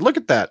 literally. Look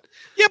at that.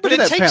 Yeah, but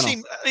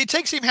it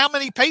takes him how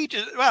many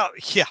pages? Well,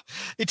 yeah.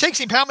 It takes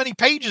him how many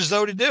pages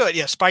though to do it?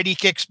 Yeah, Spidey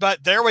kicks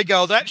butt. There we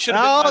go. That should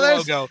have been my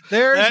logo.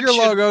 There's your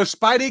logo.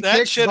 Spidey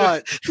kicks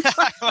butt.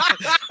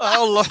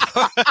 Oh Lord.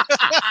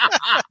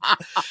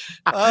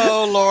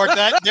 Oh Lord.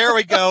 There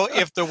we go.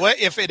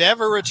 If it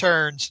ever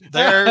returns,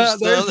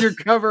 there's your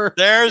cover.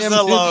 There's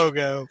the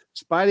logo.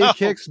 Spidey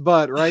kicks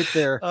butt right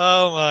there.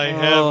 Oh my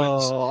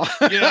heavens.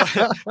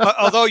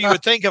 Although you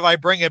would think if I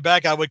bring it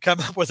back, I would come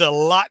up with a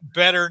lot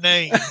better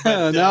name.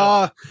 But,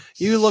 no,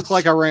 you look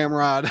like a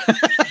ramrod.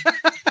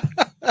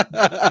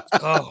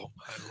 Oh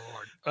my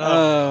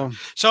Lord.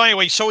 So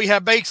anyway, we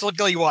have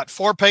basically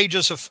 5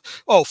 pages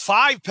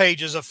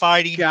of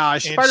fighting.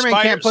 Gosh, Spider-Man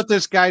can't put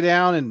this guy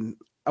down in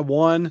a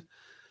one.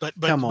 But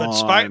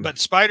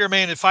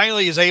Spider-Man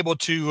finally is able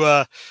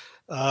to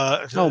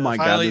oh my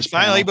God! He's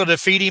finally able to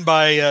defeat him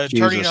by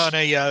turning on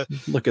a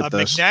look at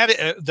this magnetic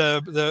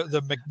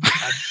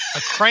a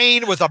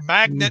crane with a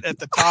magnet at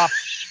the top,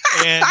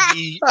 and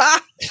he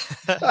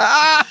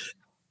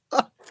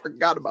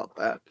forgot about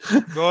that.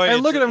 Boy,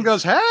 and look at him,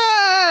 goes,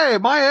 "Hey,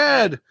 my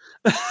head!"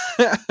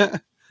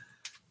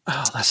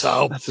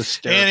 That's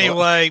hysterical.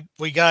 Anyway,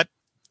 we got.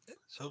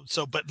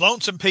 But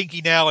Lonesome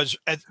Pinky now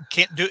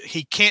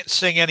he can't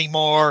sing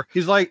anymore.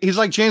 He's like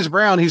James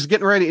Brown. He's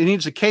getting ready. He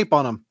needs a cape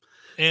on him.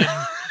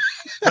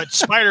 But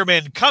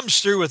Spider-Man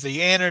comes through with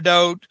the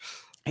antidote.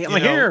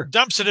 Here,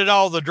 dumps it at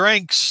all the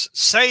drinks,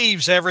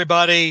 saves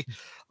everybody.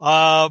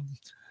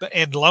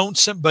 And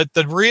Lonesome, but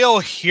the real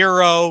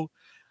hero,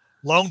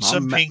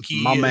 Lonesome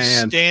Pinky,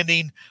 is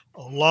standing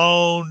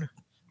alone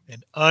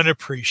and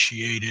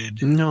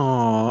unappreciated.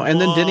 No,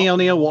 and then Denny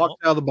O'Neil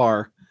walked out of the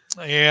bar.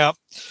 Yeah.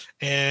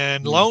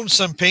 And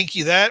Lonesome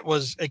Pinky, that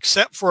was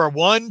except for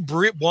one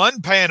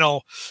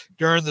panel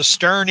during the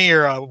Stern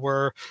era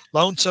where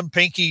Lonesome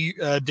Pinky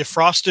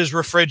defrosts his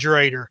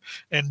refrigerator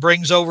and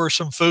brings over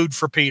some food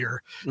for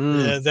Peter.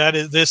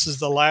 This is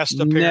the last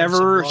appearance.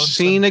 Never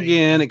seen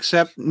again,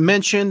 except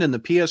mentioned in the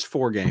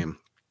PS4 game.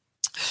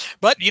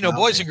 But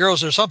boys and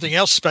girls, there's something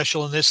else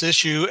special in this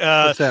issue.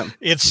 What's that?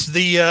 It's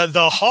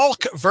the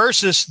Hulk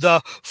versus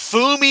the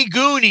Fumi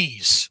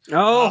Goonies.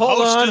 Oh,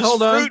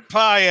 hold on. Fruit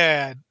pie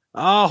ad.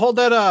 Oh, hold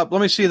that up.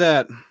 Let me see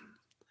that.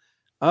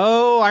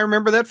 Oh, I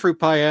remember that fruit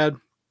pie ad.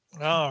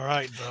 All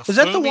right. Is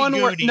that the one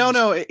where?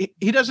 No,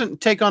 he doesn't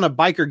take on a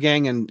biker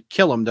gang and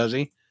kill them, does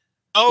he?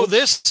 Oh,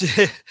 this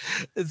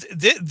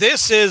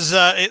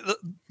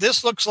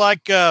looks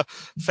like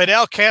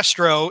Fidel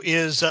Castro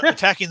is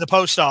attacking the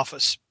post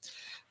office.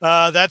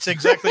 That's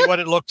exactly what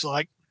it looks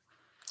like.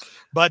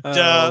 But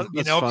of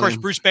course,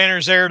 Bruce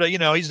Banner's there to,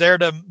 he's there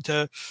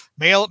to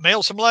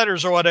mail some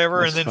letters or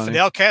whatever, and then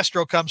Fidel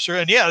Castro comes through,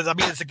 and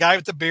it's the guy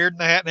with the beard and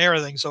the hat and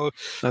everything. So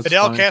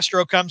Fidel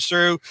Castro comes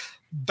through.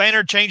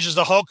 Banner changes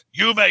the Hulk.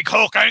 You make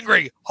Hulk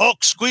angry.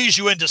 Hulk squeeze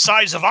you into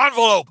size of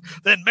envelope,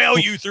 then mail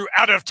you through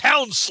out of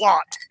town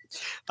slot.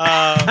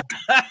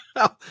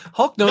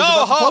 Hulk knows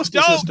about the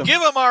postal system.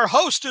 Give him our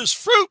hostess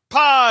fruit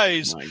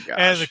pies. Oh my gosh.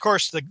 And of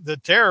course, the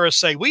terrorists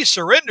say, we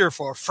surrender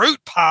for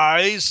fruit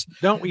pies.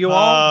 Don't you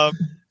all?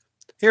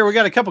 Here, we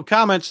got a couple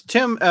comments.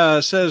 Tim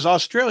says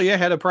Australia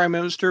had a Prime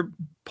Minister,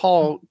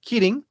 Paul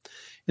Keating.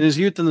 In his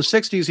youth in the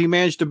 60s, he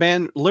managed a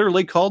band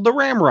literally called the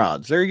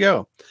Ramrods. There you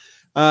go.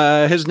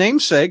 His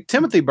namesake,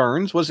 Timothy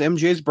Burns, was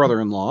MJ's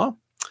brother-in-law.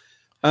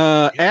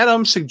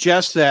 Adam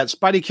suggests that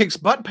Spidey Kicks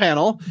Butt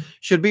panel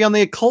should be on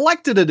the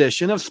collected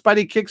edition of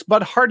Spidey Kicks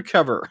Butt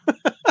hardcover.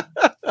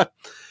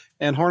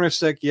 And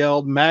Hornacek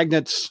yelled,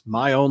 "Magnets,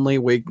 my only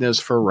weakness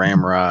for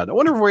Ramrod." I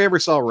wonder if we ever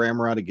saw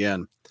Ramrod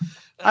again.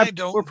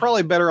 We're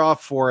probably better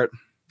off for it.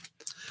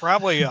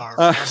 Probably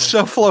are.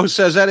 So Flo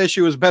says that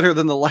issue is better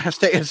than the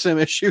last ASM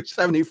issue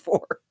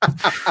 74.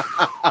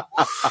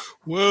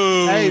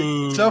 Whoa!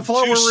 Hey, So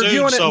Flo,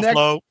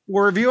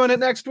 we're reviewing it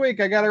next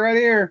week. I got it right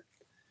here.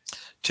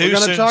 We're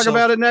going to talk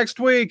about it next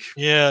week.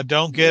 Yeah,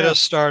 don't get us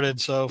started.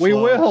 So we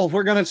will.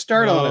 We're going to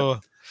start on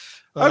it.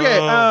 Okay.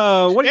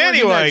 What do you want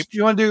to do next? Do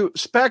you want to do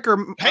spec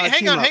or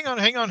hang on?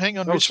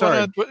 Oh,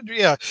 sorry.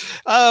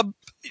 A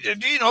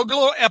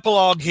little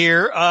epilogue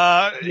here.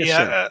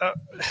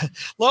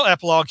 Little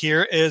epilogue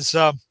here is,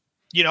 as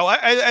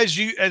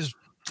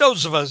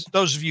those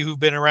of you who've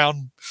been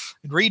around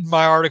and reading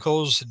my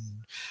articles and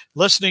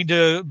listening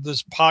to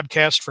this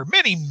podcast for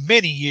many,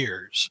 many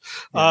years.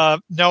 I've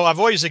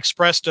always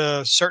expressed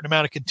a certain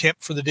amount of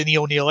contempt for the Denny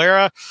O'Neil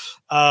era,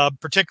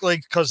 particularly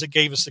because it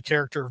gave us the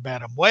character of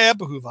Madam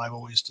Web, who I've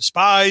always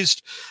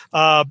despised,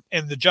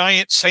 and the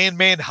giant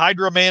Sandman,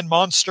 Hydra Man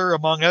monster,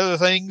 among other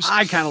things.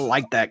 I kind of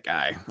like that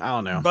guy. I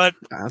don't know, but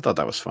I thought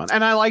that was fun,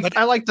 and I like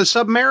the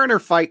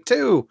Submariner fight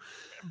too.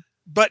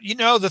 But,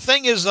 the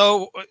thing is,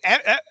 though,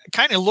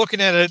 kind of looking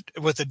at it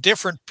with a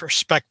different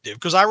perspective,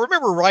 because I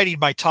remember writing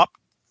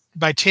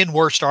my 10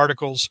 worst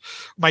articles,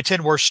 my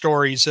 10 worst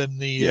stories in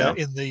the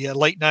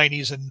late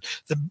 90s, and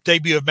the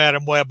debut of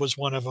Madam Web was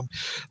one of them.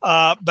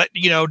 But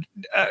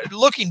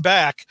looking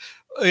back,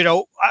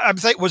 I'm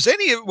thinking, was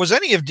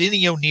any of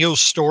Denny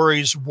O'Neil's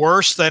stories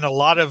worse than a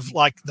lot of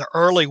like the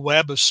early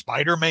Web of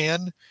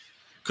Spider-Man?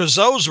 Because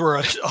a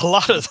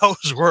lot of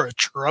those were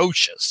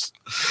atrocious.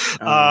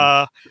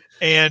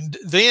 And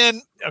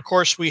then, of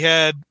course, we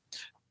had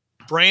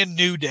Brand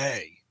New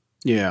Day.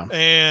 Yeah.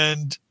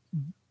 And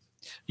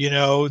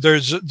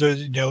there's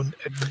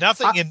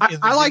nothing in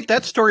I like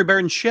that story,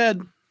 Baron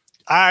Shed.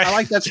 I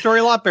like that story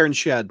a lot, Baron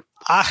Shed.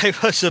 I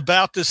was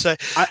about to say,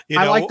 I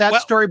like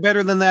that story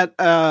better than that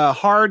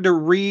hard to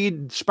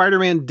read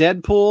Spider-Man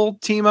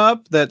Deadpool team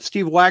up that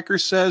Steve Wacker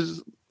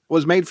says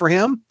was made for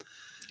him.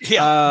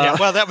 Yeah.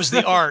 Well, that was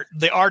the art.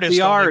 The artist.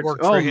 The art.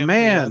 Worked for him.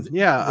 Man.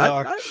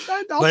 Yeah.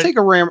 I'll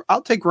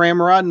take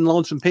Ramrod and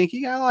Lonesome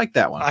Pinky. I like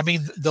that one. I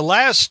mean, the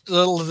last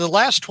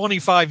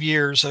 25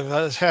 years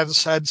has had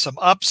some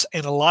ups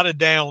and a lot of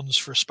downs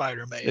for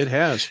Spider-Man. It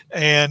has.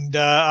 And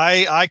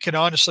I can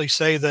honestly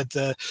say that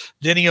the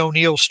Denny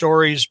O'Neil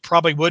stories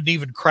probably wouldn't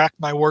even crack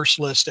my worst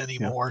list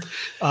anymore,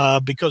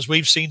 because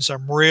we've seen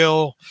some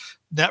real.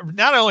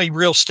 Not only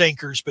real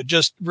stinkers, but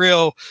just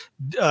real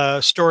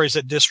stories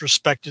that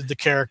disrespected the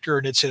character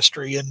and its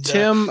history. And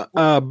Tim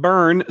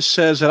Byrne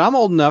says that I'm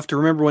old enough to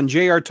remember when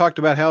JR talked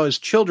about how his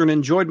children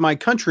enjoyed my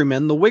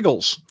countrymen, the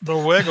Wiggles. The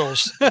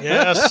Wiggles,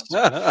 yes.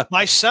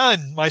 My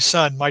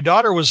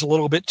daughter was a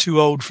little bit too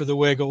old for the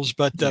Wiggles,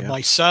 but my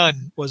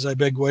son was a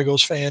big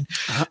Wiggles fan.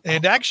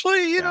 And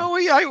actually,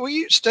 we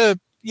used to,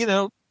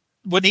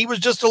 when he was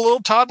just a little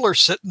toddler,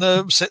 sit in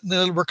the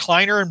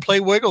recliner and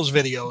play Wiggles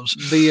videos.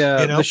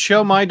 The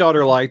show my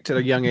daughter liked at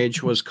a young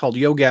age was called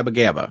Yo Gabba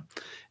Gabba.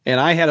 And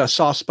I had a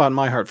soft spot in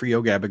my heart for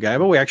Yo Gabba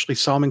Gabba. We actually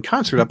saw him in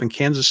concert up in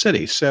Kansas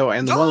City. So,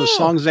 and one of the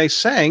songs they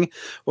sang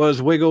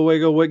was "Wiggle,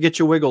 Wiggle, Wiggle, Get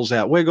Your Wiggles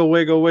Out, Wiggle,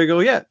 Wiggle,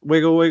 Wiggle, yeah,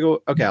 Wiggle,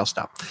 Wiggle." Okay, I'll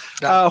stop.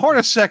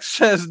 Hornacek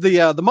says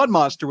the Mud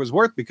Monster was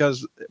worth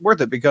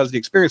it because the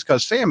experience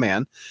caused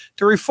Sandman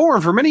to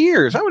reform for many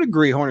years. I would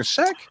agree,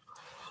 Hornacek.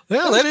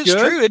 Well, that is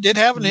true. It did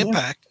have an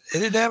impact. It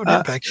did have an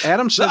impact.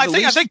 Adam says,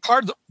 I think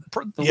part of the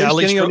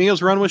Kenny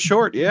O'Neill's run was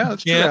short. Yeah,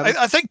 that's true. Yeah,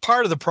 I think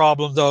part of the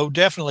problem, though,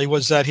 definitely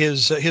was that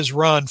his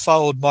run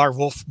followed Marv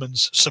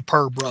Wolfman's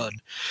superb run.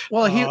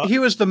 Well, he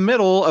was the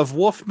middle of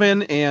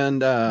Wolfman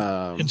and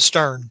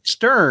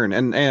Stern.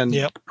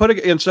 And put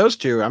against those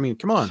two. I mean,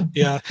 come on.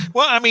 Yeah.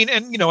 Well, I mean,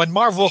 and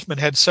Marv Wolfman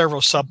had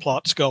several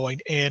subplots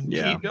going, and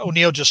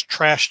O'Neill just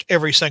trashed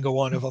every single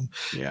one of them.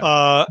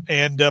 Yeah.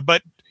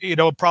 But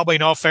probably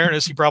in all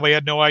fairness, he probably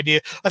had no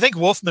idea. I think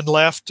Wolfman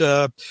left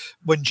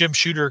when Jim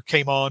Shooter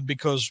came on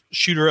because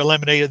Shooter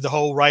eliminated the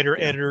whole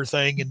writer-editor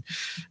thing. And,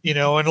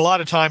 and a lot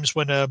of times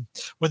when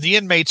the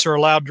inmates are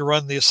allowed to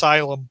run the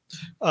asylum,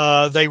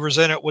 they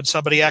resent it when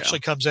somebody actually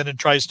comes in and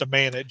tries to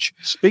manage.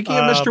 Speaking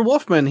of Mr.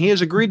 Wolfman, he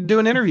has agreed to do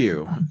an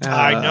interview.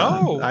 I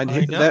know.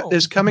 That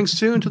is coming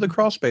soon to the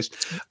crawl space.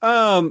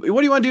 What do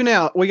you want to do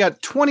now? We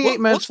got 28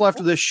 minutes left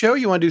of this show.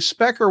 You want to do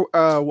Spec or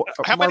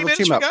how many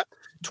minutes we got?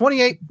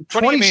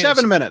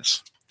 27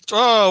 minutes.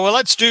 Oh, well,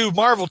 let's do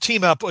Marvel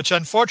Team Up, which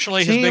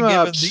unfortunately has been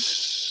given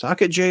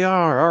Suck it, JR.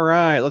 All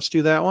right, let's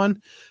do that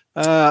one.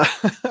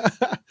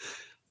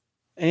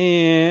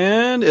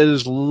 And it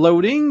is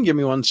loading. Give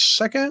me 1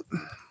 second.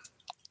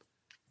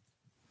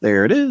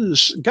 There it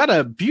is. Got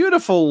a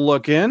beautiful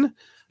looking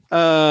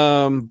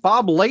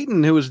Bob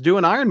Layton, who was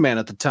doing Iron Man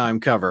at the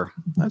time, cover.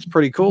 That's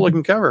pretty cool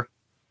looking cover.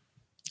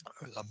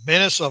 The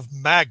Menace of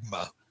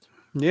Magma.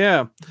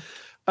 Yeah.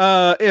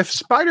 If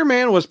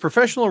Spider-Man was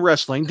professional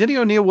wrestling, Denny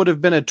O'Neil would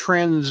have been a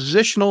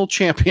transitional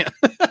champion.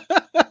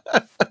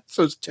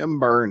 So it's Tim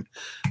Byrne.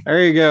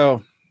 There you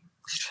go.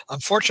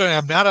 Unfortunately,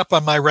 I'm not up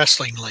on my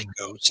wrestling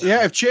lingo. So.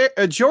 Yeah, if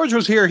George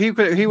was here, he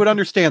would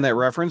understand that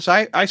reference.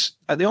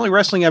 The only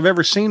wrestling I've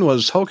ever seen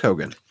was Hulk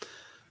Hogan.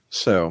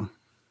 So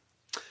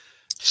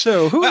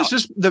who is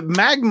this? The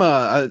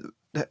Magma?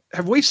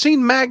 Have we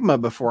seen Magma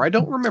before? I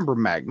don't remember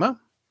Magma.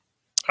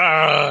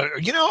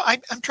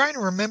 I'm trying to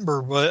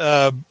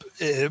remember.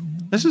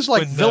 This is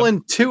like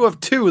villain 2 of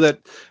 2 that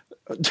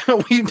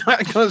we're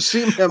not going to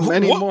see him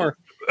anymore.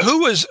 Who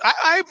was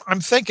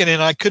I'm thinking,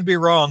 and I could be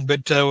wrong,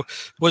 but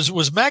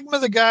was Magma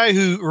the guy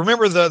who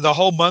remember the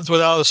whole month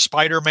without a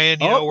Spider-Man?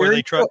 Where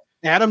they tried.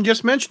 Adam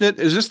just mentioned it.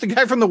 Is this the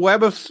guy from the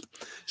Web of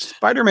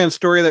Spider-Man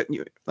story? There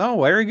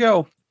you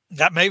go.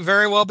 That may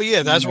very well be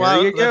it. That's what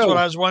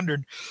I was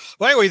wondering.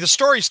 Well, anyway, the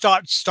story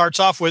starts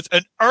off with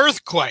an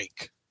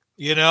earthquake.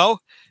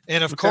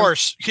 And of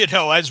course,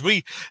 as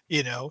we,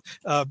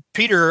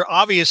 Peter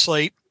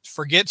obviously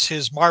forgets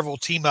his Marvel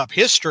Team Up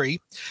history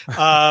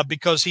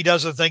because he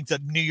doesn't think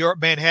that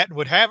Manhattan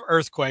would have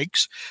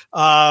earthquakes.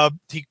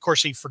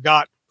 He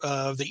forgot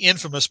the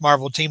infamous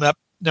Marvel Team Up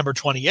number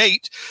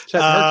 28. Is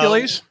that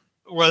Hercules?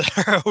 With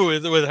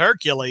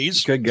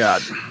Hercules. Good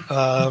God.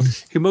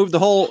 He moved the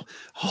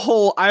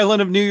whole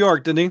island of New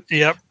York, didn't he?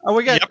 Yep.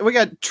 We got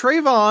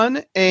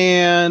Trayvon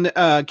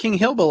and King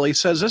Hillbilly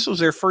says this was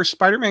their first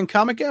Spider-Man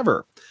comic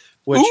ever,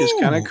 which is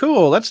kind of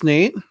cool. That's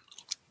neat.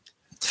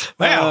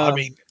 Well,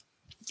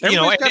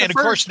 and of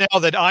course, now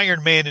that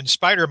Iron Man and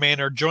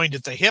Spider-Man are joined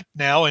at the hip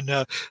now in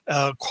a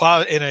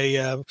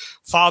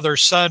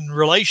father-son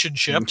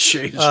relationship,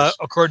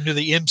 according to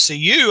the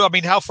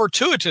MCU, how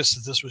fortuitous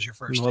that this was your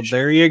first issue.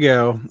 There you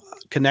go.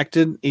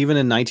 Connected even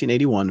in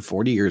 1981,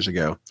 40 years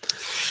ago.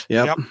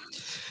 Yep.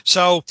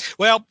 So,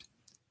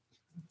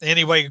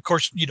 anyway, of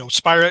course,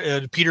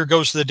 Peter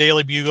goes to the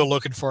Daily Bugle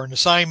looking for an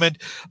assignment,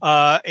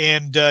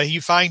 and he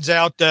finds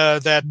out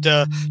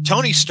that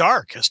Tony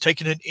Stark has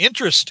taken an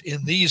interest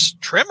in these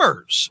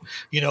tremors,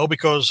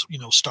 because,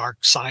 Stark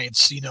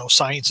science,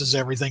 science is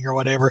everything or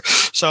whatever.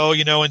 So,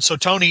 and so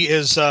Tony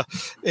is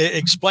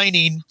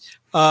explaining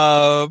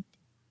a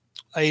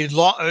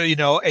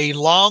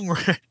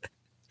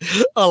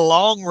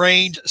long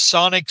range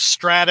sonic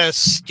strata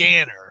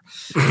scanner,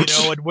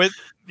 and with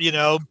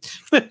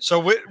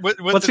so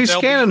what's he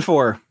scanning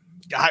for?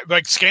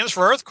 Like scans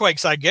for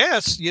earthquakes, I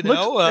guess. It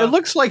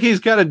looks like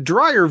he's got a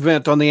dryer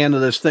vent on the end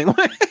of this thing. Look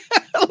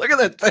at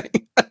that thing.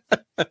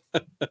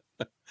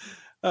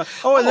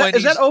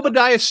 Is that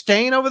Obadiah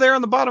Stane over there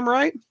on the bottom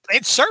right?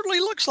 It certainly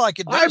looks like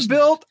it. I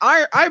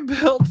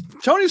built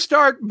Tony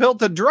Stark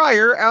built a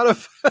dryer out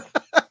of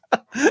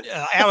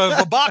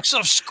a box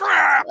of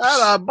scraps.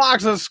 Out of a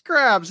box of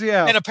scraps,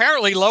 yeah. And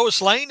apparently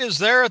Lois Lane is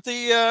there at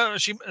the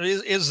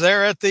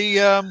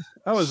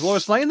is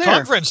Lois Lane there?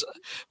 Conference.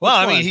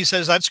 Well, he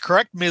says that's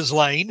correct, Ms.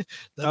 Lane.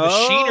 The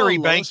machinery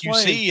bank you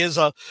see is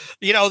the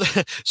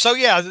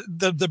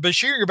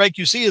machinery bank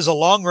you see is a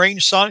long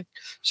range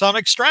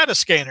sonic strata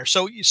scanner.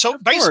 So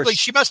basically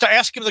she must have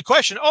asked him the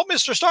question, "Oh,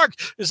 Mr. Stark,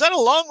 is that a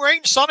long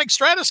range sonic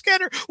strata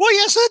scanner?" Well,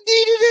 yes,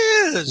 indeed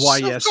it is. Why,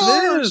 yes,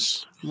 it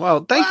is.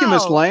 Well, thank you,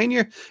 Miss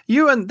Lane.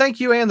 You and thank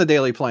you and the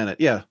Daily Planet.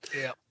 Yeah.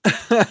 Yeah.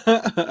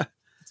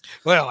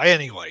 Well,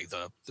 anyway,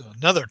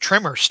 another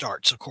tremor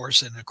starts, of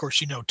course, and of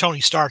course, Tony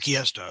Stark, he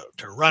has to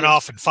run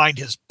off and find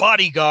his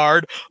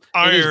bodyguard,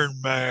 Iron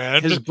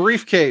Man. His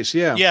briefcase,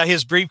 yeah. Yeah,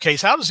 his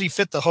briefcase. How does he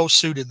fit the whole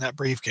suit in that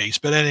briefcase?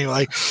 But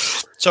anyway,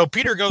 so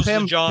Peter goes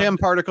to John. Pym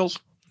particles.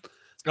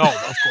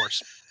 Oh, of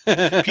course.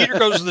 Peter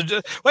goes to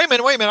the. Wait a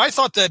minute. I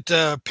thought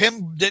that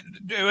Pym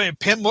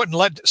wouldn't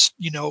let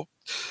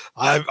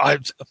I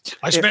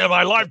spent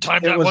my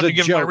lifetime not wanting to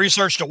give my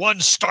research to one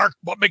Stark.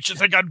 What makes you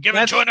think I'd give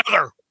it to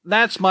another?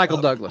 That's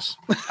Michael Douglas.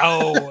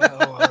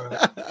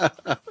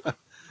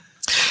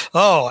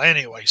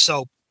 Anyway,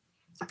 so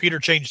Peter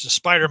changed to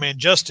Spider-Man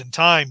just in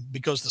time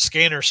because the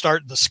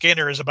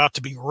scanner is about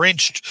to be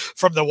wrenched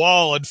from the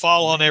wall and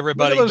fall on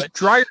everybody. Look at those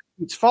dryers.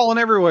 It's falling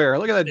everywhere.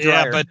 Look at that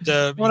dryer.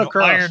 Yeah, but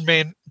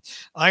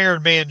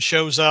Iron Man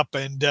shows up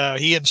and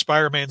he and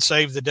Spider-Man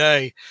save the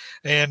day.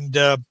 And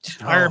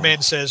Iron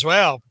Man says,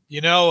 well,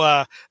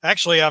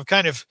 actually I've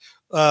kind of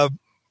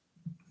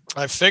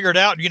I figured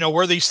out,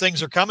 where these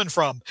things are coming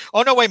from.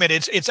 Oh no, wait a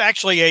minute! It's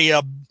actually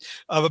a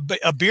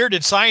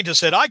bearded scientist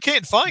said, "I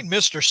can't find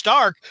Mr.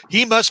 Stark.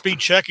 He must be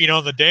checking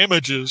on the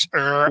damages."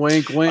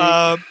 Wink, wink.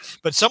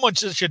 But someone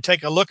should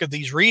take a look at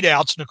these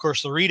readouts, and of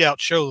course, the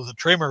readouts show the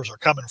tremors are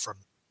coming from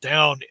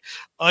down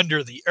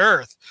under the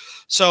earth.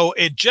 So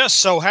it just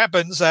so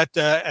happens that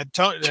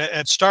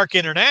at Stark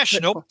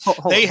International,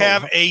 they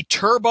have a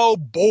turbo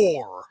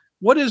bore.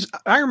 What is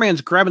Iron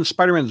Man's grabbing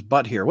Spider-Man's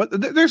butt here?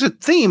 There's a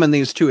theme in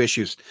these two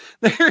issues.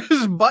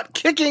 There's butt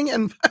kicking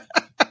and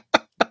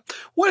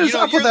what is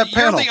up with that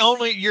panel?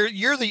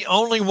 You're the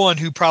only one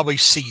who probably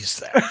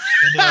sees that.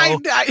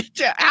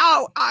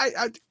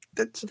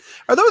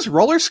 Are those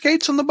roller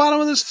skates on the bottom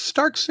of this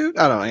Stark suit?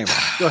 I don't know. Anyway,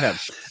 go ahead.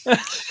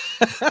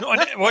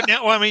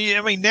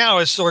 Now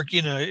it's sort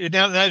of,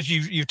 now that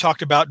you've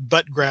talked about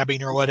butt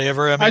grabbing or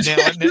whatever.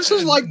 This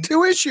is like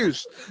two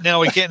issues.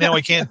 Now we can't.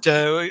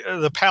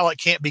 The palate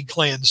can't be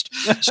cleansed.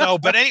 So,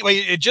 but anyway,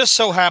 it just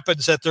so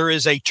happens that there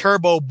is a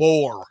turbo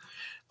bore.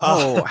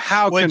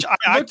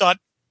 I thought.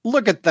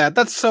 Look at that.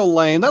 That's so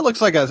lame. That looks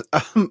like a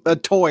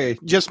toy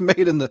just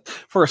made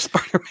for a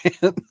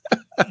Spider-Man.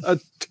 A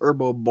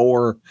turbo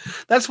bore.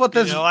 That's what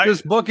this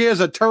book is,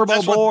 a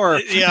turbo bore.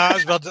 I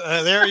was about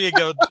to, there you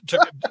go.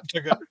 Took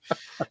it.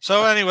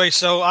 So anyway,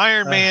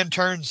 Iron Man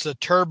turns the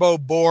turbo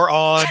bore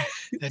on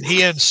and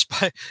he and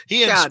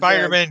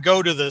Spider-Man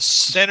go to the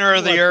center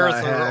of the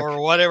earth or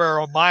whatever,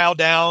 a mile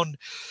down.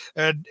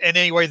 And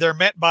anyway, they're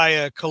met by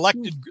a group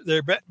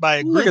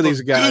of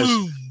these guys.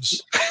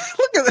 Goons.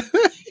 Look at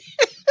that.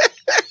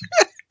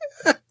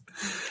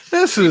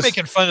 This is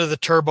making fun of the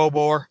turbo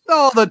bore.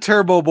 Oh, the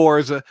turbo bore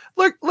is look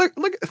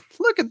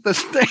at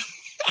this thing.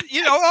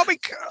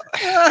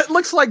 It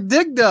looks like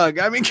Dig Dug.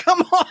 I mean,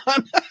 come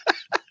on.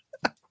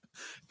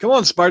 Come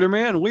on,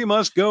 Spider-Man. We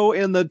must go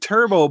in the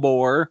turbo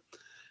bore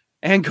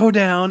and go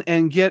down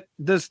and get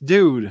this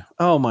dude.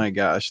 Oh my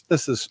gosh,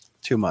 this is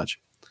too much.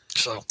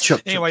 So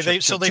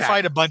they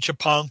fight a bunch of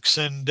punks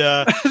and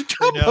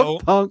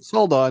punks.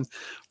 Hold on.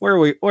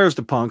 Where's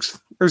the punks?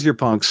 Where's your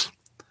punks?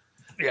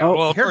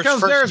 Yeah,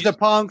 there's the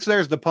punks.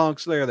 There's the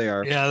punks. There they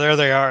are. Yeah, there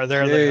they are.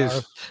 They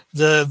are.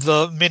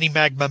 The mini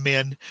magma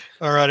men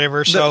or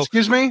whatever. So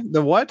excuse me,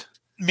 the what?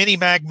 Mini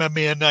magma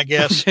men, I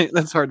guess. Okay,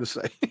 that's hard to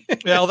say.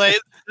 Well,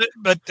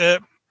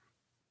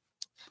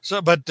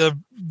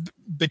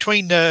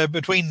 between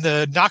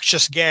the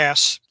noxious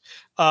gas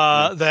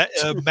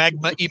that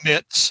magma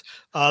emits,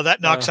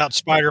 that knocks out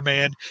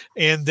Spider-Man,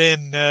 and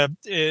then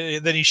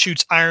he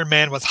shoots Iron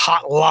Man with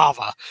hot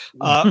lava,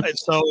 and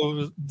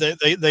so they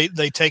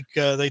take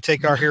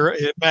our hero.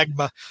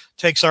 Magma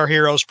takes our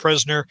heroes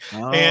prisoner,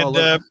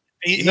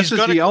 he's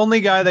the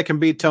only guy that can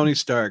beat Tony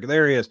Stark.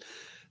 There he is,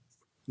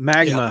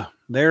 Magma. Yeah.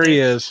 There he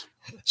is.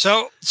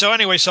 So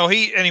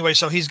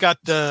he's got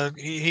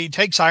he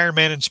takes Iron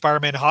Man and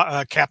Spider-Man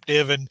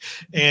captive and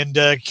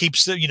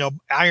keeps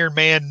Iron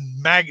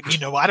Man I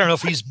don't know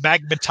if he's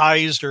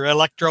magnetized or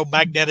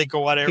electromagnetic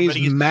or whatever.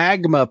 He's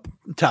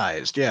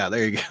magmatized. Yeah,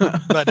 there you go.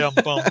 But look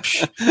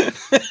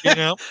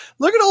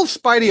at old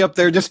Spidey up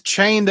there, just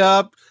chained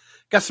up,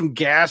 got some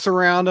gas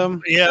around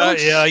him.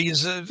 Yeah,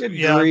 he's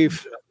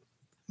grief.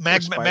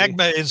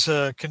 Magma is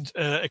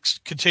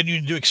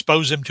continuing to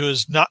expose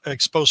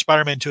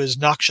Spider-Man to his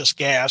noxious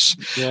gas,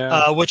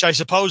 which I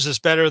suppose is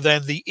better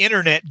than the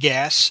internet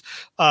gas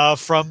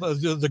from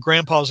the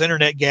Grandpa's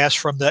internet gas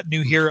from that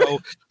new hero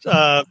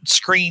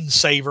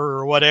screensaver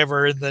or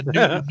whatever in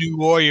the new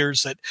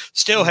Warriors that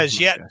still has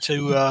yet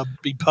to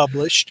be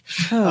published.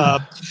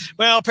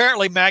 Well,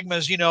 apparently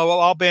Magma's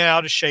all been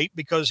out of shape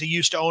because he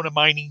used to own a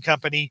mining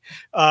company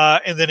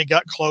and then it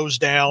got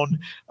closed down.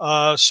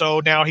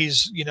 So now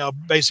he's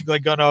basically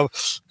gonna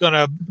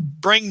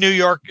bring New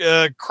York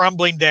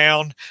crumbling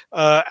down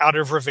out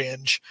of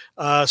revenge.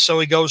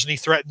 So he goes and he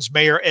threatens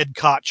Mayor Ed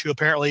Koch, who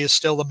apparently is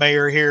still the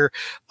mayor here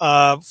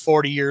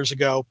 40 years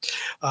ago.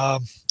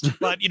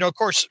 But of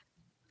course,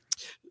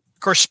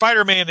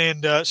 Spider-Man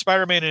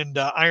and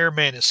Iron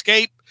Man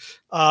escape,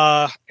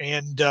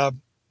 and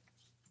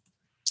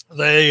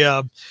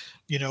they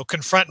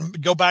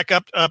go back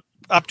up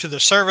to the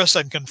surface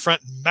and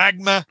confront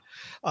Magma.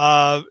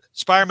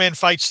 Spider-Man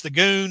fights the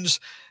goons,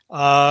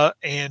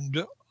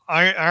 and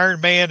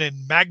Iron Man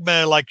and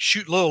Magma like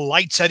shoot little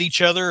lights at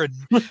each other and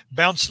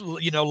bounce,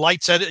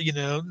 lights at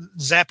it,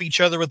 zap each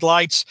other with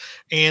lights.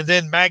 And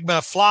then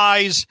Magma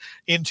flies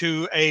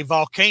into a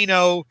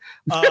volcano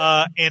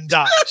and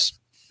dies.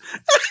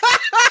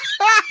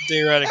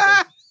 Theoretically.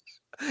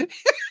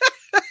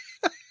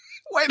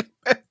 Wait a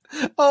minute.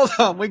 Hold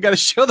on. We got to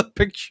show the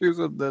pictures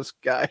of this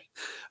guy.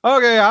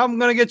 Okay, I'm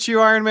going to get you,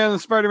 Iron Man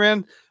and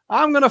Spider-Man.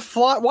 I'm going to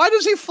fly. Why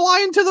does he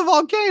fly into the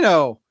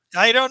volcano?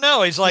 I don't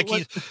know. He's like,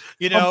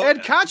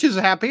 Ed Koch is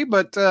happy,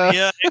 but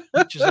yeah, Ed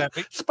Koch is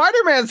happy.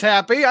 Spider-Man's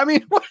happy. I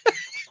mean,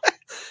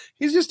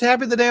 he's just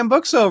happy the damn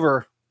book's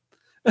over.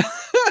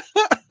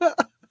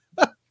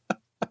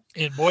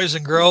 And Boys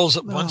and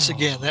Girls, once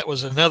again, that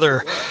was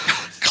another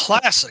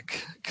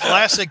classic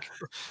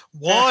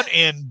one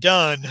and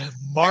done.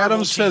 Marvel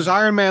Adam says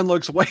Iron Man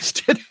looks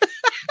wasted.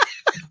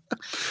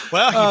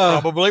 Well,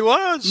 he probably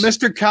was.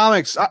 Mr.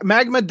 Comics,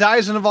 Magma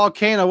dies in a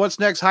volcano. What's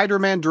next? Hydro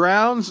Man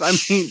drowns? I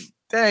mean,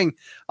 dang,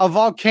 a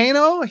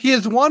volcano? He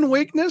has one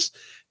weakness?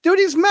 Dude,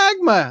 he's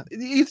Magma.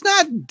 He's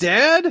not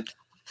dead.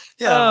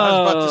 Yeah, I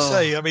was about to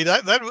say. I mean,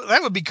 that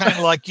would be kind of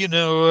like,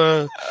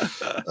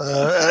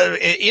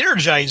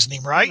 energizing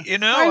him, right? I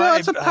know,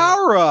 it's a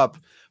power-up.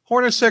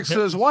 Horner 6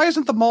 says, why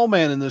isn't the Mole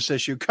Man in this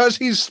issue? Because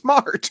he's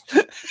smart.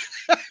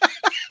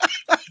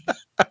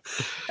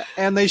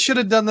 And they should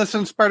have done this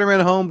in Spider-Man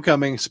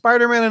Homecoming.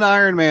 Spider-Man and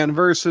Iron Man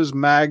versus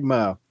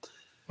Magma.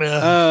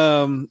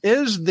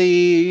 Is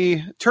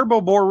the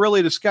Turbo Bore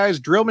really a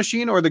disguised drill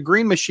machine or the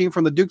green machine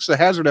from the Dukes of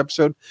Hazzard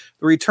episode,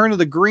 The Return of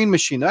the Green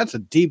Machine? That's a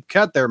deep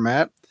cut there,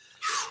 Matt.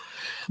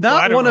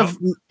 Not one of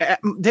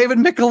David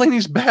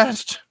Michelini's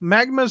best.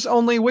 Magma's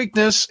only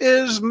weakness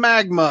is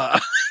magma.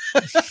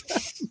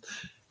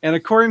 And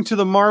according to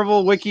the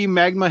Marvel Wiki,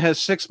 Magma has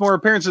 6 more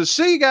appearances.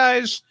 See,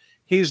 guys,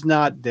 he's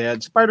not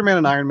dead. Spider-Man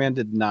and Iron Man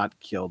did not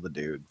kill the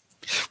dude.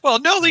 Well,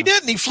 no, they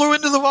didn't. He flew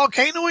into the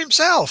volcano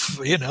himself.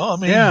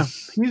 Yeah,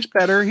 he's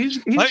better. He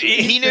knew.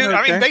 Okay.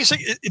 I mean,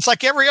 basically, it's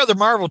like every other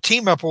Marvel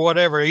team up or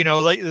whatever.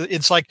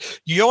 It's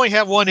like you only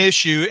have one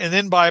issue, and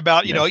then by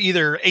about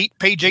either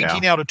page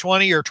 18 out of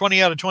 20 or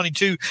 20 out of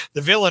 22,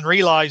 the villain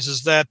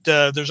realizes that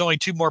there's only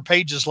 2 more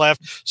pages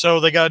left, so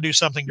they got to do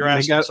something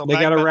drastic. They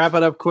got to wrap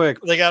it up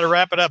quick. They got to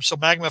wrap it up. So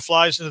Magma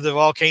flies into the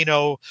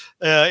volcano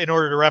in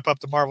order to wrap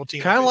up the Marvel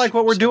team. Kind of like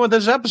what we're doing with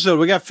this episode.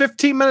 We got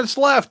 15 minutes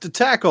left to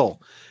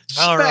tackle.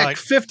 Spec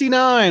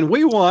 59.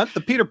 We want the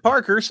Peter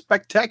Parker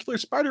Spectacular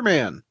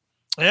Spider-Man.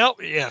 Well,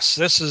 yes,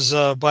 this is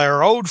by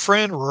our old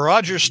friend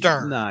Roger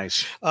Stern.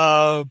 Nice.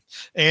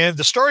 And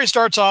the story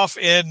starts off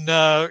in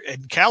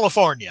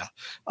California,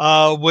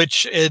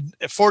 which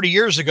 40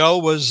 years ago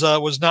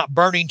was not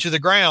burning to the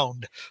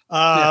ground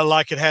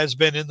like it has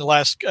been in the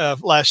last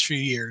few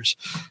years.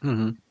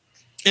 Mm-hmm.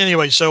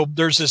 Anyway, so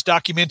there's this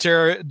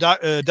documentary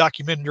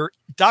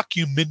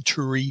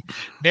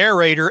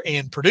narrator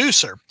and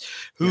producer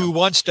who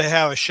wants to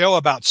have a show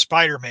about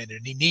Spider-Man,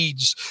 and he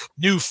needs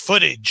new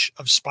footage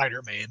of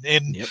Spider-Man.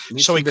 And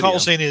so he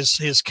calls in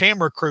his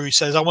camera crew. He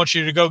says, I want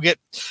you to go get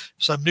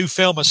some new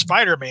film of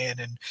Spider-Man.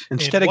 And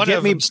instead of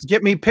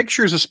get me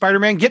pictures of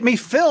Spider-Man, get me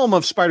film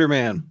of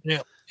Spider-Man.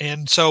 Yeah.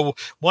 And so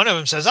one of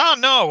them says, oh,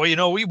 no, we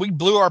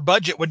blew our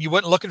budget when you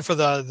went looking for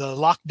the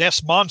Loch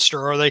Ness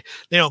Monster, or they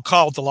don't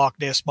call it the Loch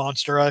Ness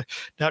Monster. I'm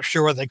not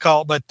sure what they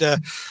call it. But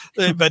then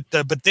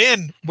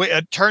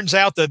it turns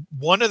out that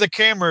one of the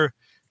cameramen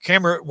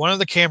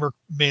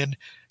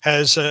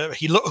has a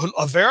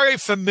very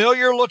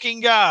familiar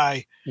looking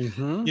guy,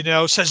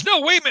 says,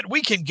 no, wait a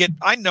minute,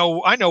 I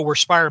know where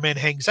Spider-Man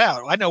hangs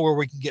out. I know where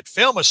we can get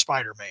film of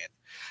Spider-Man.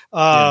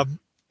 And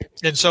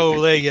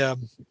so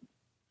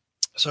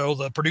so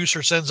the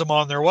producer sends them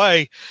on their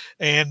way.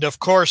 And of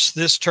course,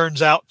 this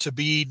turns out to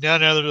be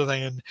none other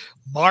than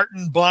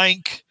Martin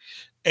Blank,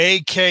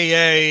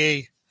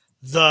 AKA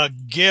the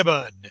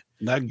Gibbon.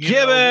 The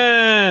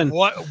Gibbon!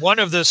 One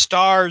of the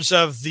stars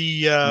of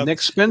the Nick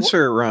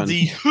Spencer run.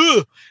 The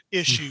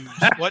issues.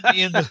 Wasn't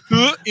in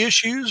the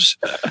issues.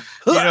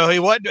 He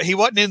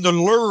wasn't in the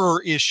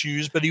Lure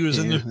issues, but he was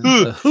in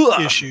the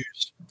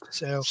issues.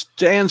 So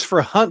stands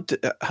for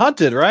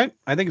hunted, right?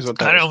 I think is what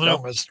that I don't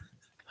know.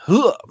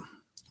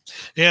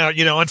 Yeah,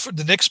 and for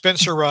the Nick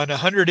Spencer run,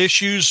 100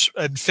 issues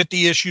and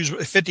 50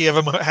 of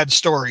them had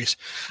stories.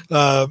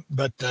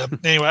 But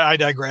anyway, I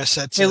digress.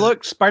 Hey,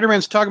 look,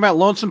 Spider-Man's talking about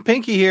Lonesome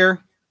Pinky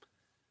here.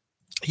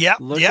 Yeah,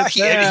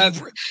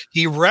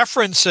 he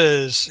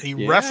references.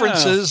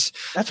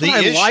 That's what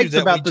I liked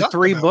about the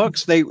 3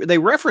 books. They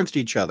referenced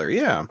each other.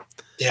 Yeah.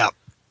 Yeah.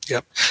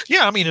 Yep.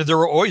 Yeah, I mean, there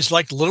were always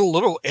like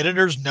little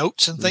editors'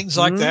 notes and things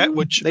like that,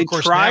 which they of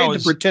course tried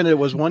to pretend it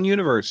was one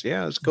universe.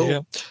 Yeah, it's cool.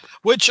 Yeah.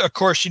 Which, of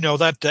course,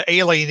 that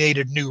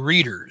alienated new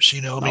readers.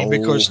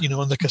 Because in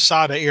the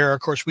Quesada era,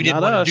 of course, we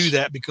didn't want to do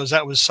that because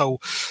that was so.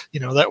 We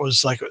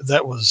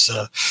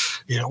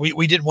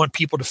didn't want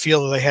people to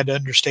feel that they had to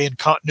understand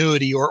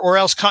continuity, or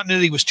else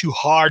continuity was too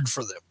hard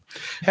for them.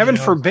 Heaven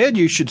forbid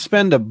you should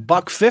spend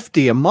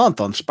 $150 a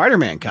month on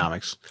Spider-Man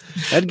comics.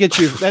 That'd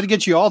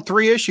get you all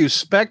 3 issues,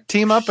 Spec,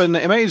 Team Up, and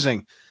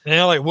Amazing.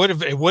 Well, it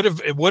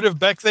would have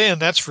back then.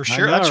 That's for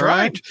sure. Know, that's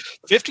right?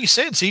 50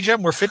 cents. Each of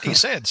them were 50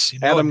 cents.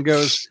 Adam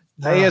goes,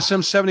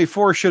 ASM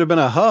 74 should have been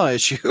a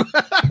issue.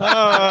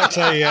 I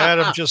tell you,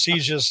 Adam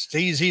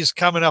he's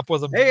coming up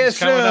with them.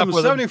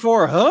 ASM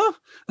 74, huh?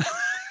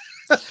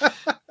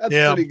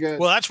 That's pretty good.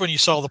 Well, that's when you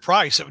saw the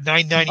price at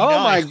 $9.99.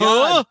 Oh my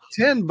God,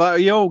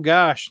 $10. Oh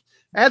gosh,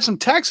 add some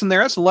tax in there.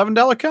 That's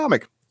 $11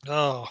 comic.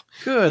 Oh,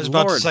 good. I was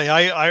about Lord. to say,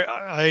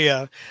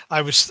 I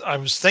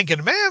was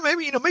thinking, man,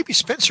 maybe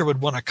Spencer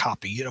would want a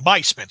copy.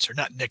 My Spencer,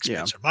 not Nick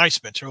Spencer. My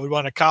Spencer would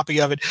want a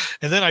copy of it.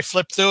 And then I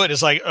flipped through it.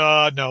 It's like,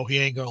 no, he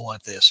ain't gonna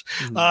want this.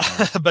 No.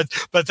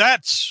 But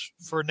that's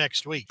for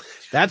next week.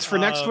 That's for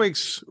next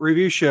week's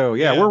review show.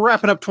 Yeah, we're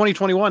wrapping up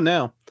 2021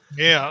 now.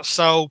 Yeah.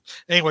 So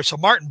anyway,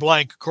 Martin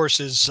Blank, of course,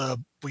 is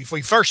we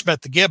first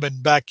met the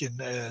Gibbon back in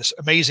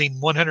Amazing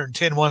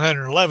 110,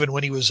 111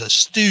 when he was a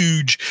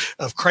stooge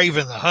of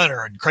Kraven the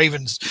Hunter, and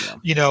Kraven's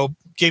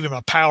gave him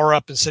a power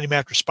up and sent him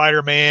after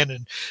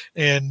Spider-Man,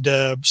 and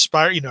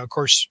of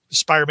course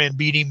Spider-Man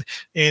beat him,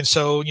 and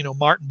so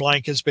Martin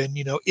Blank has been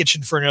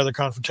itching for another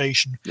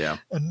confrontation. Yeah,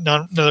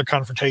 another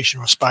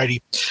confrontation with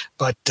Spidey,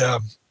 but.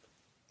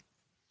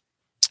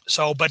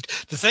 But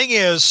the thing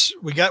is,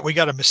 we got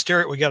a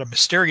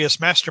mysterious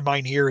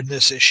mastermind here in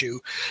this issue,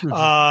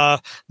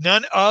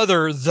 none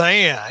other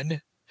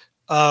than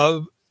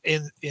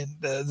in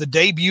the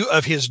debut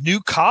of his new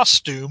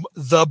costume,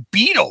 the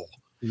Beetle.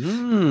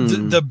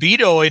 The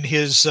Beetle in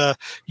his now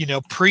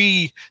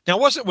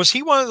was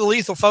he one of the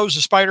lethal foes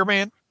of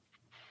Spider-Man?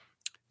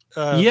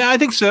 Yeah, I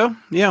think so.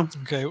 Yeah.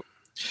 Okay.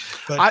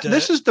 But,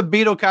 this is the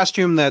Beetle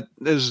costume that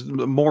is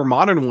the more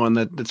modern one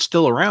that's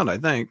still around, I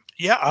think.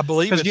 Yeah, I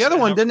believe because the other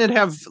one didn't it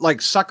have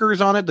like suckers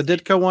on it, the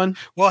Ditko one?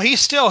 Well, he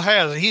still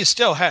has.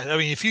 I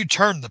mean, if you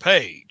turn the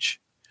page,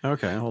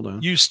 okay, hold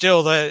on. You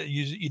still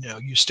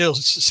you still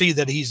see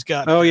that he's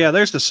got. Oh yeah,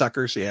 there's the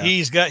suckers. Yeah,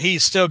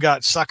 he's still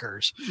got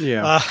suckers.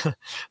 Yeah,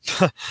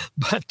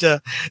 but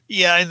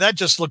and that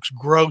just looks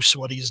gross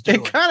what he's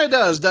doing. It kind of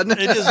does, doesn't it?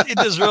 It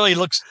just really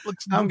looks.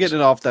 I'm getting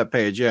it off that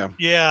page. Yeah.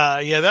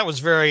 That was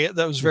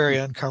very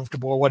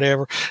uncomfortable or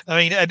whatever. I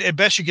mean, at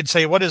best you could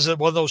say, what is it?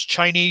 One of those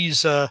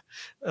Chinese.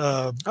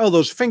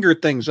 Those finger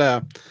things.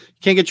 You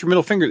can't get your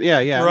middle finger.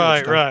 Yeah.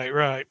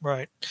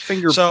 Right.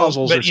 Finger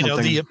puzzles or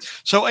something.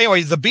 So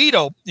anyway, the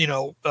Beetle,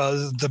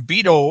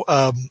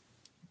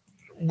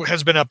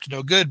 has been up to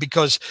no good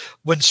because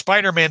when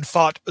Spider-Man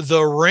fought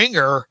the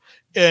Ringer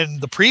in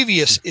the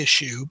previous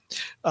issue,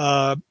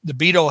 the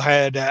Beetle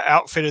had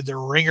outfitted the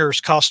Ringer's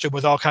costume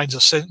with all kinds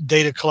of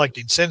data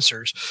collecting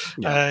sensors,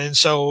 and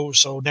so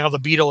now the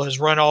Beetle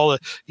has run all the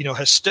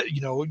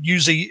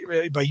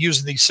by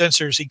using these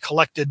sensors, he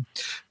collected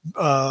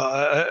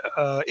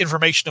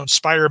information on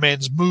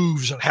Spider-Man's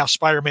moves and how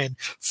Spider-Man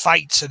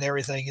fights and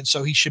everything, and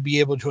so he should be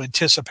able to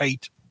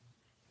anticipate.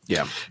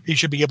 Yeah, he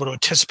should be able to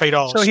anticipate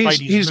all of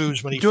Spidey's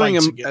moves when he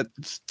doing fights a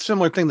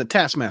similar thing that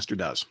Taskmaster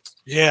does.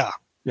 Yeah.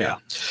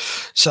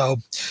 So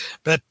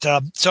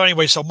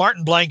anyway,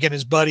 Martin Blank and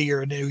his buddy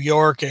are in New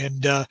York,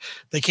 and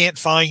they can't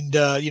find,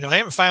 they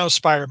haven't found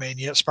Spider-Man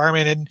yet.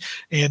 Spider-Man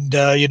and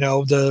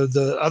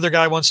the other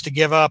guy wants to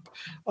give up,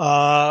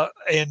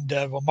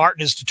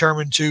 Martin is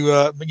determined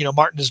to,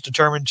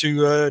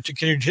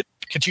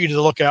 continue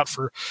to look out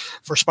for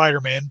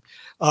Spider-Man.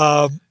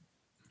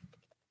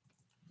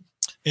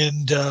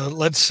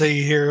 Let's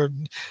see here,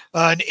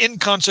 an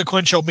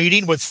inconsequential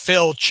meeting with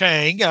Phil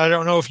Chang. I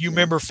don't know if you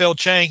remember Phil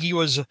Chang. He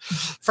was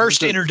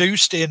first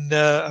introduced in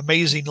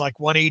Amazing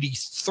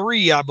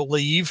 183, I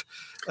believe,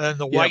 in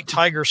the White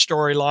Tiger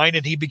storyline,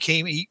 and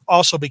he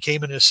also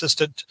became an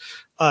assistant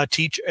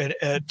teacher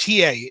at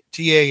TA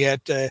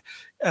at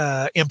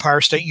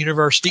Empire State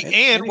University,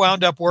 and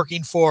wound up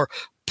working for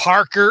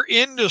Parker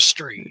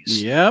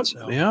Industries. Yep.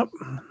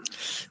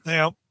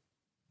 Now,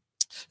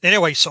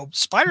 anyway, so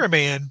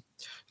Spider-Man.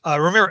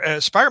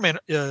 Remember, Spider-Man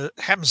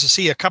happens to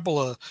see a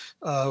couple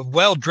of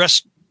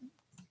well-dressed,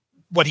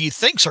 what he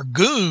thinks are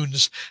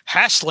goons,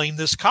 hassling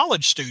this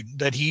college student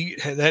that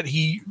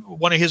he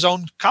one of his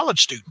own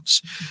college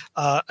students,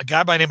 a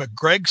guy by the name of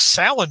Greg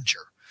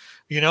Salinger.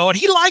 And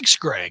he likes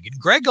Greg, and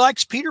Greg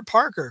likes Peter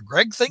Parker.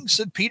 Greg thinks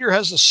that Peter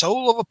has the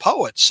soul of a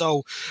poet.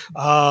 So,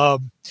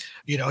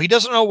 he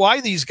doesn't know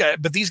why these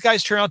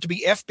guys turn out to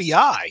be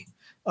FBI.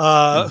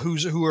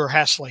 Who are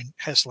hassling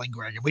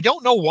Greg, and we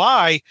don't know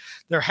why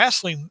they're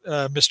hassling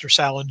Mr.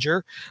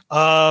 Salinger,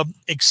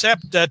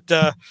 except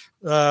that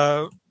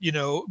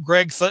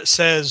Greg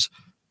says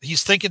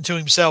he's thinking to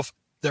himself,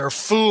 they're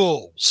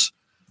fools,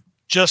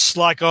 just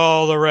like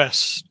all the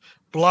rest,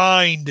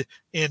 blind,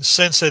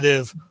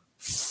 insensitive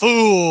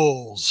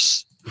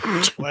fools.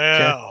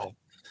 Well. Okay.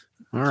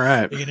 All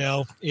right.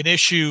 In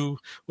issue,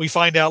 we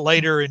find out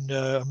later in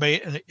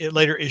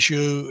later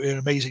issue in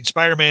Amazing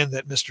Spider-Man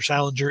that Mr.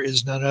 Salinger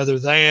is none other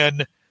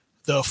than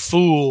the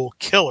Fool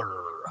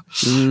Killer.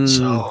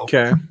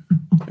 Okay,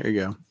 there you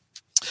go.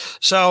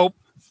 So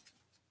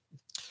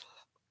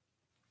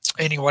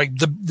anyway,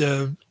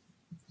 the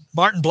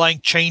Martin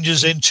Blank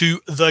changes into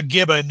the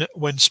Gibbon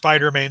when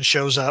Spider-Man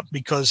shows up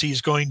because he's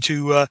going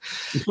to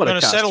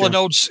settle an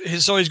old.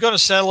 So he's going to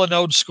settle an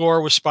old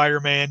score with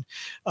Spider-Man.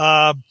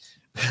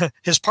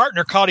 His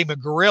partner called him a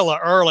gorilla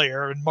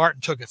earlier, and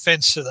Martin took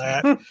offense to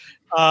that.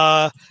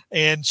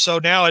 And so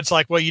now it's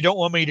like, well, you don't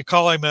want me to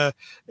call him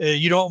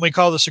you don't want me to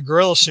call this a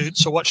gorilla suit.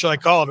 So what should I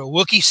call it? A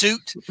Wookiee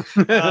suit?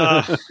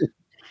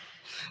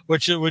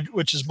 Which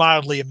is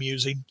mildly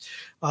amusing.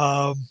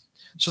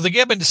 So the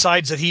Gibbon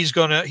decides that he's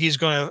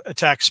gonna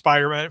attack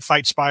Spider-Man,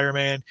 fight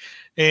Spider-Man,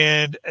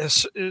 and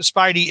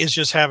Spidey is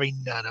just having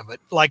none of it.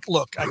 Like,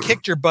 look, I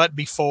kicked your butt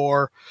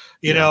before,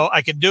 you know,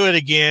 I can do it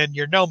again.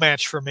 You're no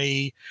match for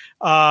me.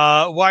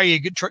 Why are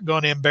you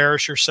going to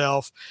embarrass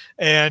yourself?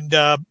 And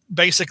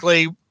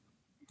basically,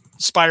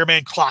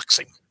 Spider-Man clocks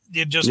him.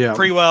 It just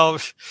pretty well.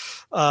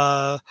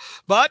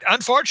 But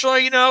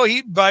unfortunately, you know,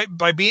 he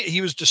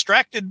was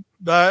distracted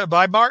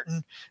by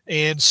Martin,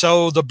 and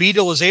so the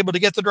Beetle is able to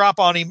get the drop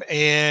on him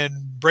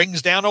and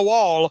brings down a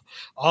wall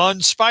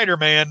on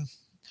Spider-Man.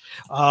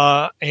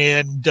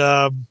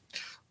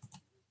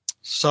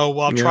 So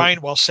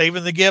while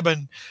saving the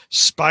Gibbon,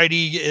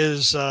 Spidey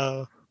is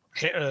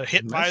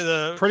hit by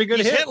the pretty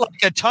good hit like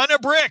a ton of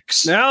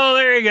bricks. No,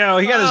 there you go.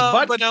 He got his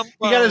butt.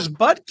 He got his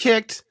butt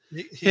kicked.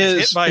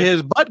 His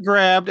butt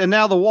grabbed, and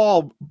now the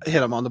wall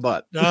hit him on the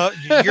butt.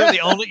 You're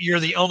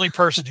the only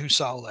person who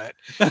saw that.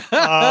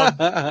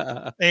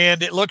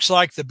 And it looks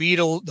like the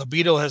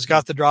Beetle has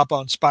got the drop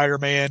on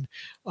Spider-Man,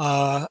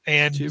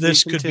 and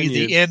this could be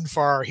the end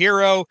for our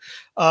hero.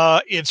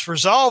 It's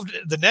resolved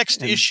the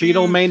next issue,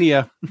 Beetle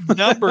Mania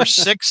number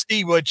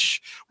 60,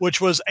 which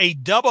was a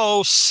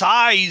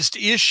double-sized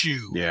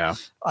issue. Yeah,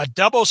 a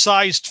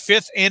double-sized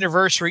 5th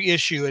anniversary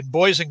issue, and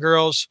boys and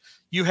girls,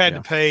 you had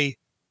to pay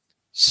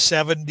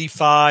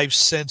 75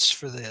 cents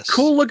for this.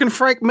 Cool looking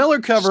Frank Miller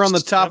cover on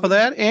the top of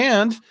that,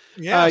 and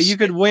you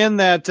could win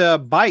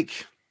that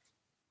bike.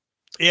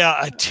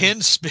 Yeah,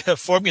 a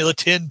Formula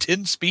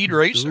 10 speed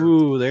racer.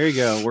 Ooh, there you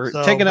go. We're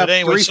taking up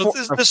anyway,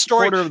 this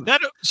story.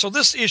 So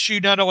this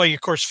issue not only,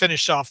 of course,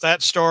 finished off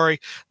that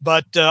story,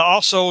 but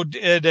also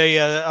did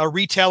a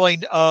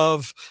retelling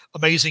of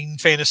Amazing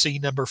Fantasy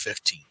number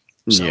 15.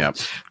 So. Yeah,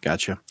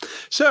 gotcha.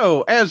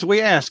 So, as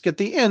we ask at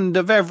the end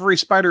of every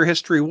Spider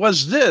history,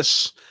 was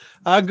this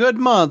a good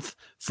month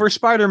for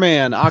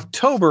Spider-Man,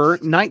 October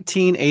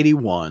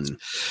 1981?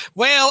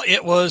 Well,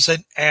 it was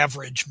an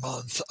average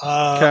month.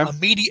 A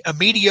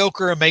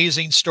mediocre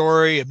Amazing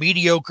story, a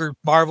mediocre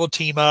Marvel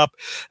team up,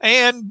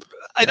 and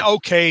an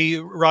okay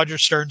Roger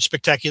Stern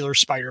Spectacular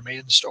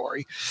Spider-Man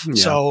story. Yeah.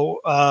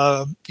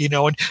 So, you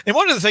know, and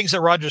one of the things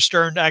that Roger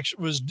Stern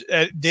actually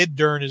did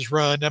during his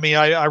run, I mean,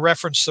 I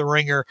referenced The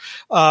Ringer,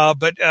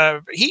 but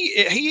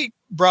he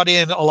brought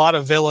in a lot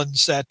of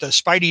villains that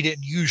Spidey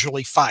didn't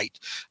usually fight.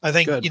 I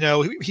think, you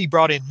know, he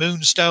brought in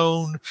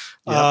Moonstone,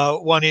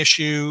 one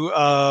issue,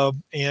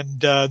 and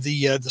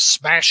the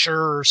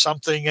Smasher or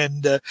something.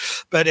 And,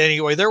 but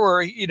anyway, there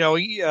were, you know,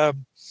 had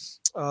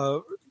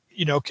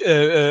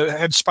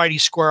Spidey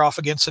square off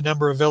against a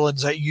number of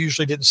villains that you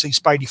usually didn't see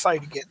Spidey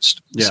fight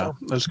against. Yeah, so.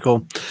 That's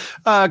cool.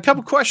 A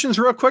couple questions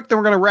real quick, then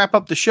we're going to wrap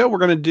up the show. We're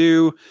going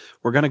to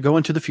go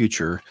into the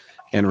future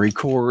and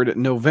record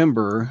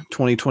November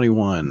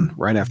 2021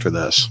 right after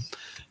this.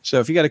 So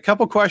if you got a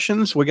couple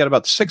questions, we got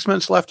about 6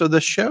 minutes left of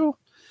this show,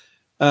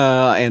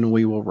 and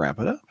we will wrap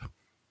it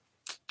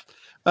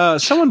up.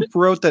 Someone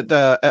wrote that,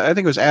 I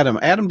think it was Adam.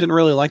 Adam didn't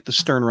really like the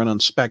Stern run on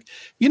Spec.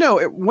 You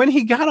know, when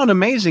he got on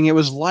Amazing, it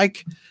was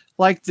like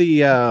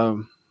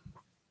the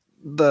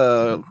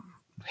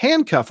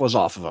handcuff was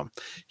off of him.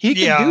 He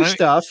could do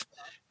stuff,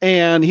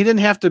 and he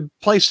didn't have to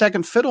play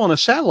second fiddle in a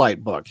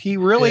satellite book. He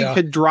really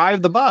could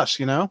drive the bus,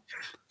 you know?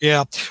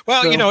 Yeah.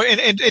 Well, you know,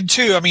 and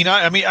too, I mean,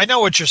 I know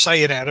what you're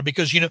saying, Adam,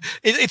 because, you know,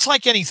 it's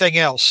like anything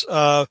else.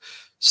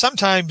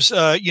 Sometimes,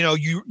 you know,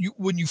 you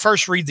when you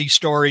first read these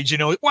stories, you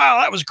know, wow,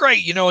 that was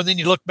great, you know, and then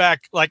you look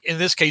back, like in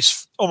this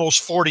case,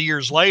 almost 40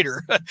 years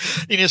later, and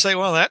you say,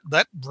 well,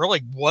 that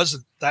really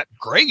wasn't that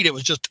great. It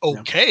was just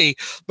okay. Yeah.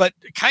 But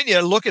kind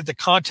of look at the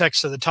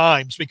context of the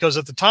times, because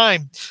at the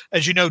time,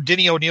 as you know,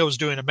 Denny O'Neil was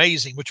doing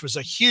Amazing, which was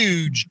a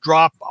huge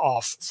drop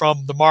off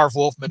from the Marv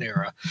Wolfman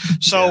era.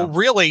 So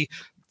really,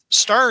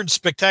 Stern's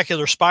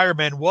Spectacular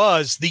Spider-Man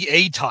was the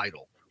A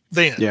title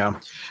then. Yeah.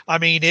 I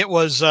mean, it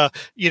was,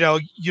 you know,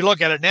 you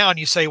look at it now and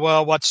you say,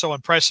 well, what's so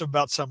impressive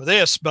about some of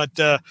this? But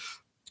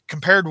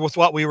compared with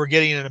what we were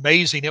getting in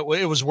Amazing, it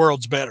was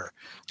worlds better.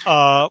 We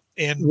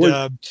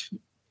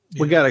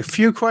got a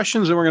few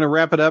questions and we're going to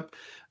wrap it up.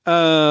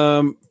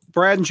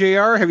 Brad and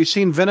JR, have you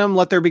seen Venom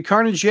Let There Be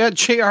Carnage yet?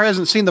 JR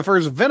hasn't seen the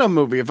first Venom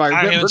movie, if I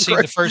remember I haven't seen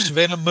the first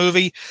Venom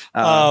movie.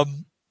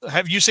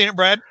 Have you seen it,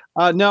 Brad?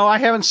 No, I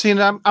haven't seen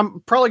it.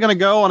 I'm probably going to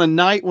go on a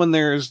night when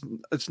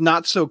it's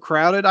not so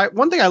crowded.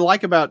 One thing I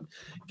like about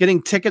getting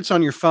tickets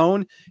on your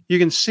phone, you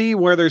can see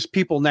where there's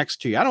people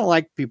next to you. I don't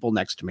like people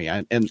next to me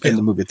in the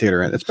movie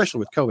theater, especially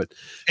with COVID.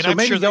 And so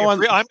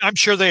I'm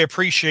sure they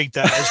appreciate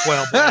that as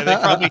well.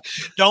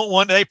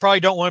 They probably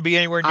don't want to be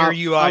anywhere near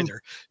you either.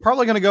 I'm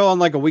probably going to go on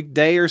like a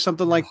weekday or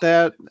something like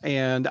that,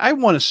 and I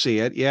want to see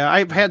it. Yeah,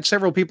 I've had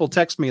several people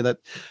text me that,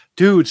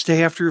 dude,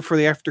 stay for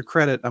the after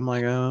credit. I'm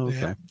like, oh, okay.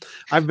 Yeah.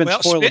 I've been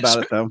spoiled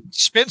about it though.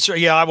 Spencer,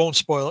 I won't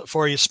spoil it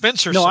for you.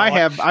 Spencer, no,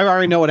 I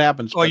already know what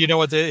happens. Oh, you know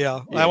what?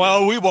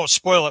 Well, we won't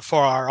spoil it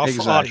for our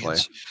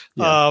audience.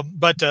 Yeah.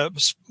 But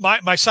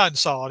my son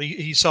saw it.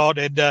 He saw it,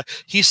 and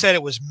he said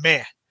it was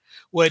meh.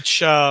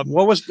 Which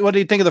what did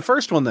he think of the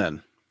first one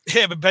then?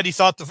 Yeah, but he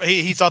thought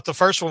the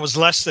first one was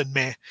less than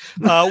meh,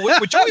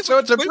 which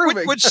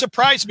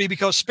surprised me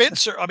because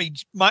Spencer. I mean,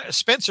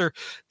 Spencer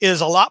is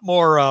a lot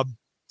more.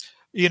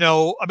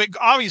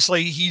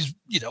 Obviously he's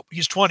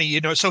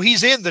 20, so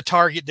he's in the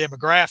target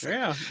demographic.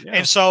 Yeah.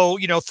 And so,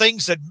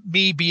 things that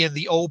me being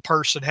the old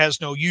person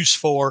has no use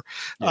for,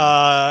 he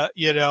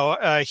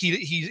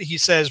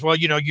says, well,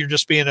 you're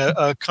just being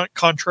a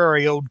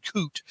contrary old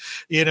coot,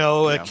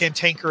 a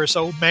cantankerous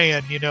old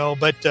man,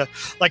 but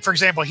like, for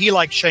example, he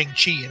liked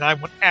Shang-Chi and I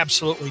want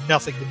absolutely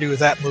nothing to do with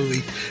that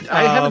movie.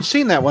 I haven't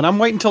seen that one. I'm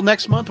waiting until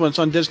next month when it's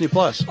on Disney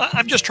Plus.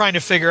 I'm just trying to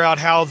figure out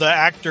how the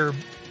actor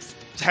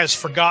has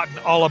forgotten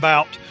all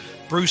about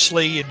Bruce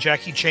Lee and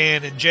Jackie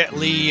Chan and Jet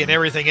Li and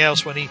everything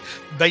else when he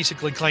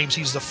basically claims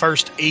he's the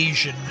first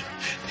Asian,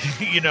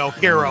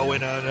 hero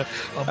in a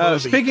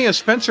movie. Speaking of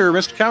Spencer,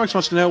 Mr. Comics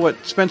wants to know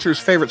what Spencer's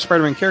favorite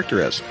Spider-Man character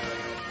is.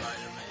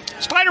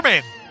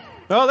 Spider-Man.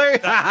 Oh, there you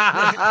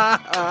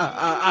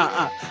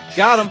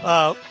got him.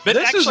 But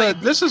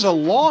this is a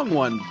long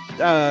one.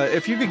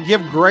 If you could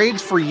give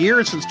grades for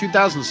years since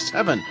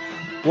 2007,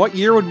 what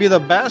year would be the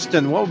best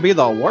and what would be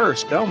the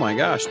worst? Oh my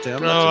gosh,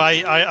 Tim! No,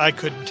 I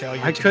couldn't tell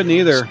you. I couldn't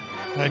either.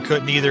 I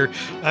couldn't either.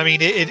 I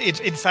mean, it's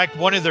in fact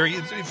one of the,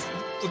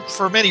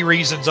 for many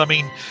reasons. I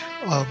mean,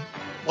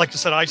 like I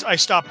said, I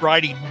stopped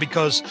writing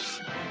because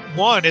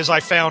one is I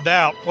found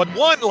out.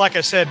 Like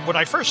I said, when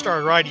I first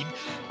started writing,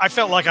 I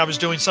felt like I was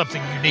doing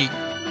something unique.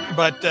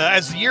 But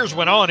as the years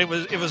went on, it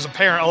was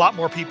apparent a lot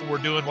more people were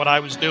doing what I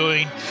was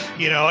doing,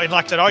 and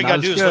like I said, all you got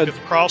to do is look at the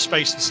crawl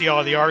space and see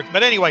all the art.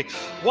 But anyway,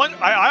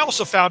 I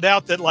also found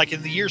out that like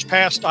in the years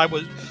past, I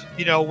was,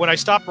 when I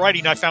stopped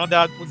writing, I found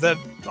out that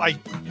I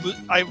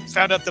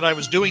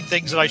was doing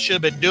things that I should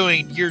have been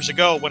doing years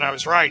ago when I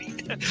was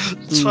writing.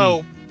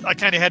 So I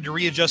kind of had to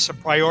readjust some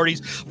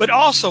priorities. But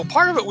also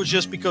part of it was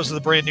just because of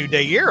the Brand New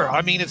Day era.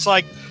 I mean, it's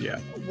like,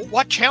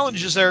 what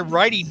challenges are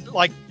writing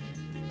like?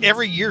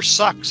 Every year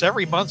sucks.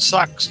 Every month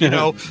sucks.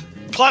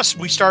 Plus,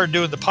 we started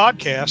doing the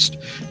podcast,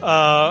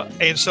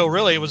 and so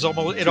really,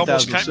 it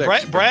almost kind of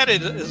Brad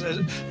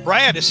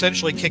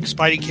essentially kicked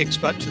Spidey Kicks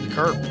butt to the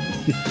curb.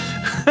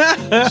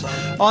 So.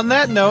 On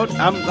that note,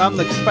 I'm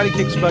the Spidey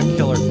Kicks butt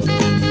killer.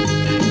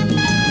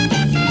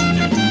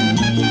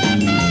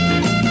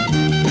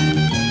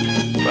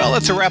 Well,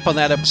 that's a wrap on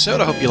that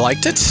episode. I hope you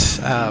liked it.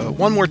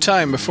 One more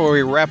time before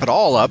we wrap it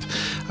all up,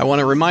 I want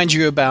to remind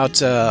you about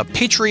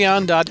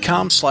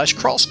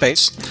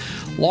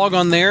patreon.com/crawlspace. Log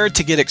on there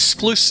to get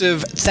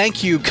exclusive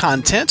thank you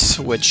content,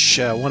 which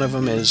one of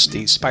them is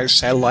the Spider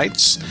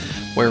Satellites,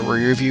 where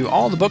we review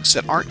all the books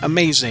that aren't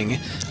amazing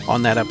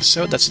on that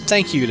episode. That's a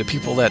thank you to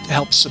people that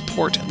help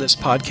support this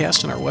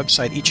podcast and our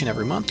website each and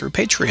every month through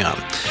Patreon.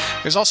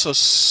 There's also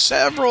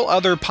several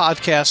other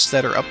podcasts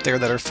that are up there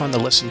that are fun to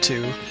listen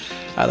to.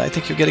 That I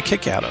think you'll get a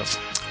kick out of.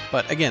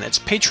 But again, it's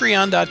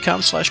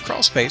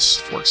patreon.com/crawlspace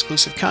for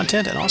exclusive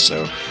content and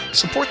also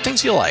support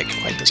things you like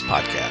this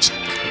podcast.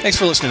 Thanks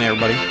for listening,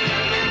 everybody.